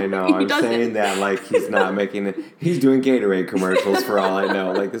from. I know. I'm saying that like he's not making it. He's doing Gatorade commercials for all I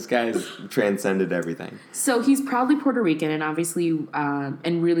know. Like this guy's transcended everything. So he's proudly Puerto Rican and obviously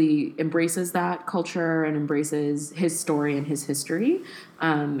and really embraces that culture and embraces his story and his history.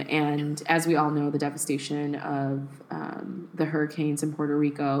 And as we all know, the devastation of the hurricanes in Puerto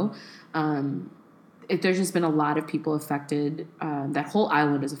Rico. There's just been a lot of people affected. That whole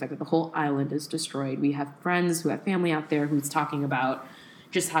island is affected. The whole island is destroyed. We have friends who have family out there who's talking about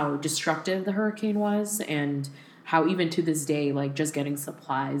just how destructive the hurricane was and how even to this day, like just getting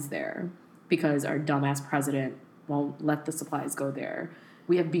supplies there because our dumbass president won't let the supplies go there.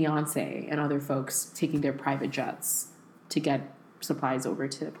 We have Beyonce and other folks taking their private jets to get supplies over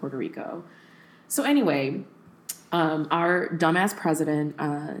to Puerto Rico. So anyway, our dumbass president,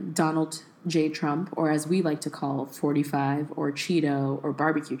 Donald J. Trump, or as we like to call 45 or Cheeto or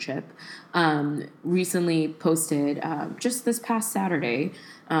barbecue chip, recently posted just this past Saturday,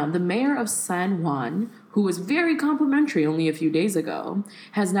 the mayor of San Juan, who was very complimentary only a few days ago,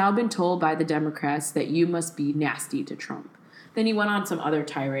 has now been told by the Democrats that you must be nasty to Trump. Then he went on some other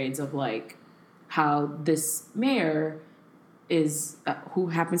tirades of like how this mayor is, who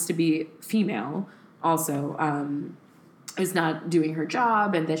happens to be female also, is not doing her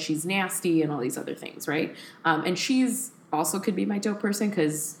job and that she's nasty and all these other things, right? And she's also could be my dope person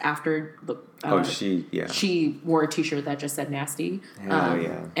because after she wore a t-shirt that just said nasty.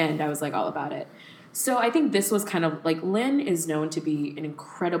 Yeah. And I was like all about it. So I think this was kind of like Lynn is known to be an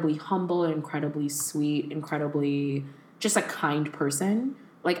incredibly humble, incredibly sweet, incredibly just a kind person.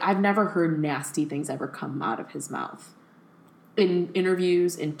 Like I've never heard nasty things ever come out of his mouth in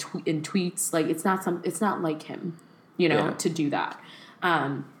interviews, in tweets. Like it's not like him. To do that.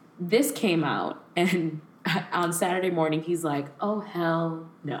 This came out, and on Saturday morning, he's like, oh, hell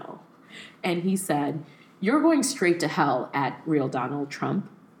no. And he said, you're going straight to hell at Real Donald Trump.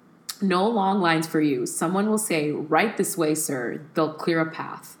 No long lines for you. Someone will say, right this way, sir. They'll clear a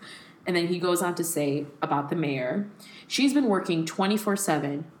path. And then he goes on to say about the mayor, she's been working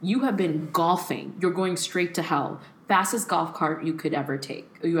 24/7. You have been golfing. You're going straight to hell. Fastest golf cart you ever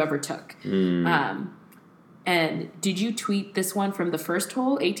took. And did you tweet this one from the first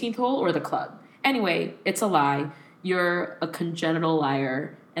hole, 18th hole, or the club? Anyway, it's a lie. You're a congenital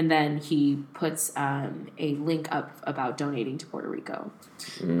liar. And then he puts a link up about donating to Puerto Rico.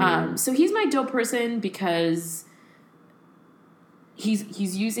 So he's my dope person because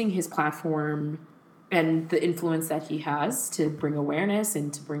he's using his platform and the influence that he has to bring awareness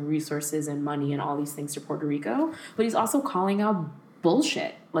and to bring resources and money and all these things to Puerto Rico. But he's also calling out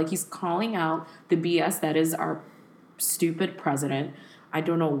bullshit. Like, he's calling out the BS that is our stupid president. I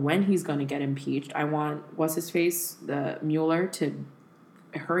don't know when he's going to get impeached. I want, the Mueller, to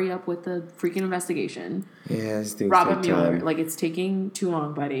hurry up with the freaking investigation. Yeah, Robert Mueller. Like, it's taking too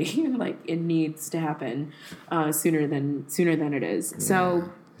long, buddy. Like, it needs to happen sooner than it is. Yeah. So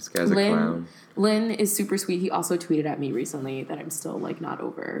this guy's a clown. Lynn is super sweet. He also tweeted at me recently that I'm still, like, not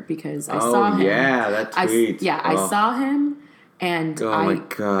over because I saw him. Oh, yeah, that tweet. I saw him, and my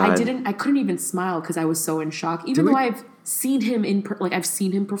God. I couldn't even smile because I was so in shock. Even though I've seen him I've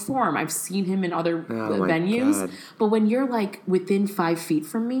seen him perform. I've seen him in other venues. God. But when you're, like, within 5 feet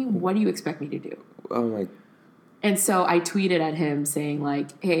from me, what do you expect me to do? Oh, my. And so I tweeted at him saying, like,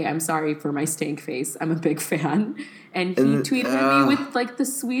 hey, I'm sorry for my stank face. I'm a big fan. And he tweeted at me with, like, the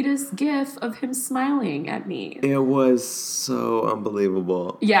sweetest gif of him smiling at me. It was so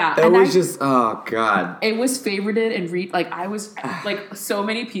unbelievable. Yeah. It was just, oh, God. It was favorited and I was, like, so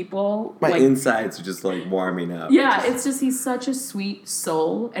many people. My insides are just, like, warming up. Yeah, it's just he's such a sweet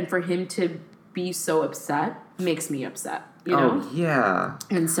soul. And for him to be so upset makes me upset. You know? Oh, yeah.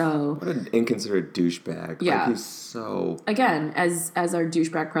 And so... What an inconsiderate douchebag. Yeah. Like, he's so... Again, as our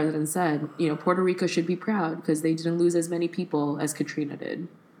douchebag president said, you know, Puerto Rico should be proud because they didn't lose as many people as Katrina did.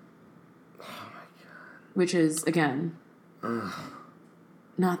 Oh, my God. Which is, again,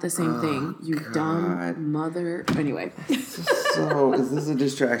 not the same thing. You God. dumb mother... Anyway. So, is this a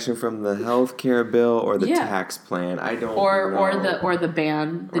distraction from the healthcare bill or the tax plan? I don't know. Or the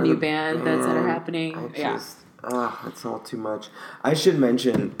ban, the new ban that are happening. It's all too much. I should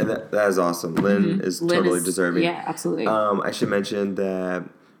mention that is awesome. Lynn is totally deserving. Yeah, absolutely. I should mention that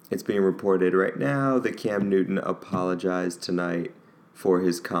it's being reported right now that Cam Newton apologized tonight for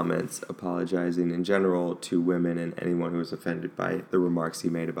his comments, apologizing in general to women and anyone who was offended by the remarks he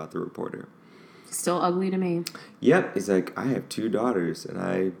made about the reporter. Still ugly to me. Yep. He's like, I have 2 daughters and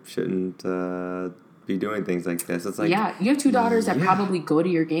I shouldn't be doing things like this. It's like, yeah, you have 2 daughters that probably go to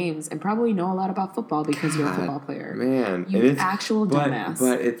your games and probably know a lot about football because you're a football player. Man, you actual dumbass.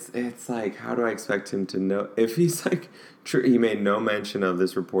 But it's like, how do I expect him to know if he's like, he made no mention of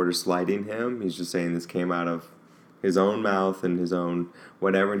this reporter slighting him. He's just saying this came out of his own mouth and his own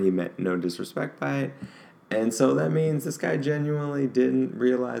whatever, and he meant no disrespect by it. And so that means this guy genuinely didn't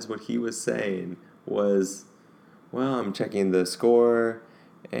realize what he was saying was, well, I'm checking the score.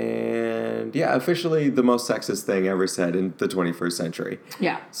 And, yeah, officially the most sexist thing ever said in the 21st century.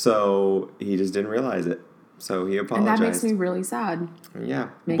 Yeah. So he just didn't realize it. So he apologized. And that makes me really sad. Yeah.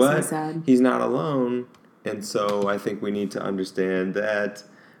 Makes me sad. He's not alone. And so I think we need to understand that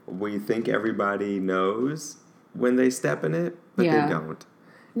we think everybody knows when they step in it, but they don't.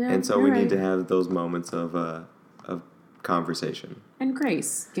 Yeah, and so we need to have those moments of conversation. And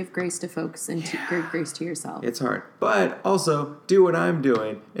grace. Give grace to folks and give grace to yourself. It's hard. But also, do what I'm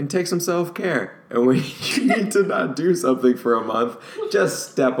doing and take some self-care. And when you need to not do something for a month,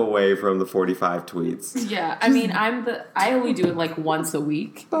 just step away from the 45 tweets. Yeah. I mean, I only do it like once a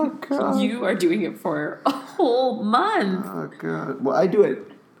week. Oh, God. You are doing it for a whole month. Oh, God. Well, I do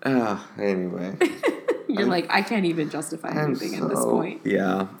it. Anyway. You're like, I can't even justify anything at this point.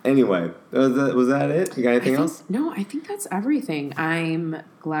 Yeah. Anyway, was that it? You got anything else? No, I think that's everything. I'm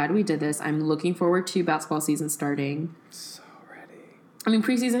glad we did this. I'm looking forward to basketball season starting. So ready. I mean,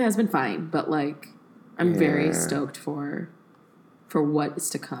 preseason has been fine, but like, I'm very stoked for what is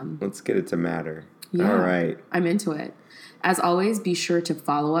to come. Let's get it to matter. Yeah, all right. I'm into it. As always, be sure to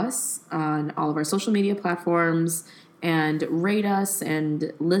follow us on all of our social media platforms and rate us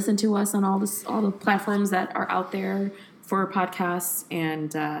and listen to us on all the platforms that are out there for podcasts,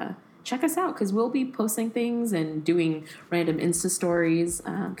 and check us out because we'll be posting things and doing random Insta stories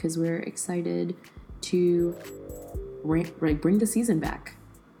because we're excited to bring the season back.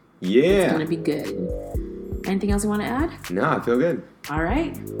 Yeah. It's going to be good. Anything else you want to add? No, I feel good. All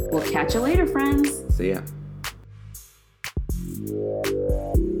right. We'll catch you later, friends. See ya.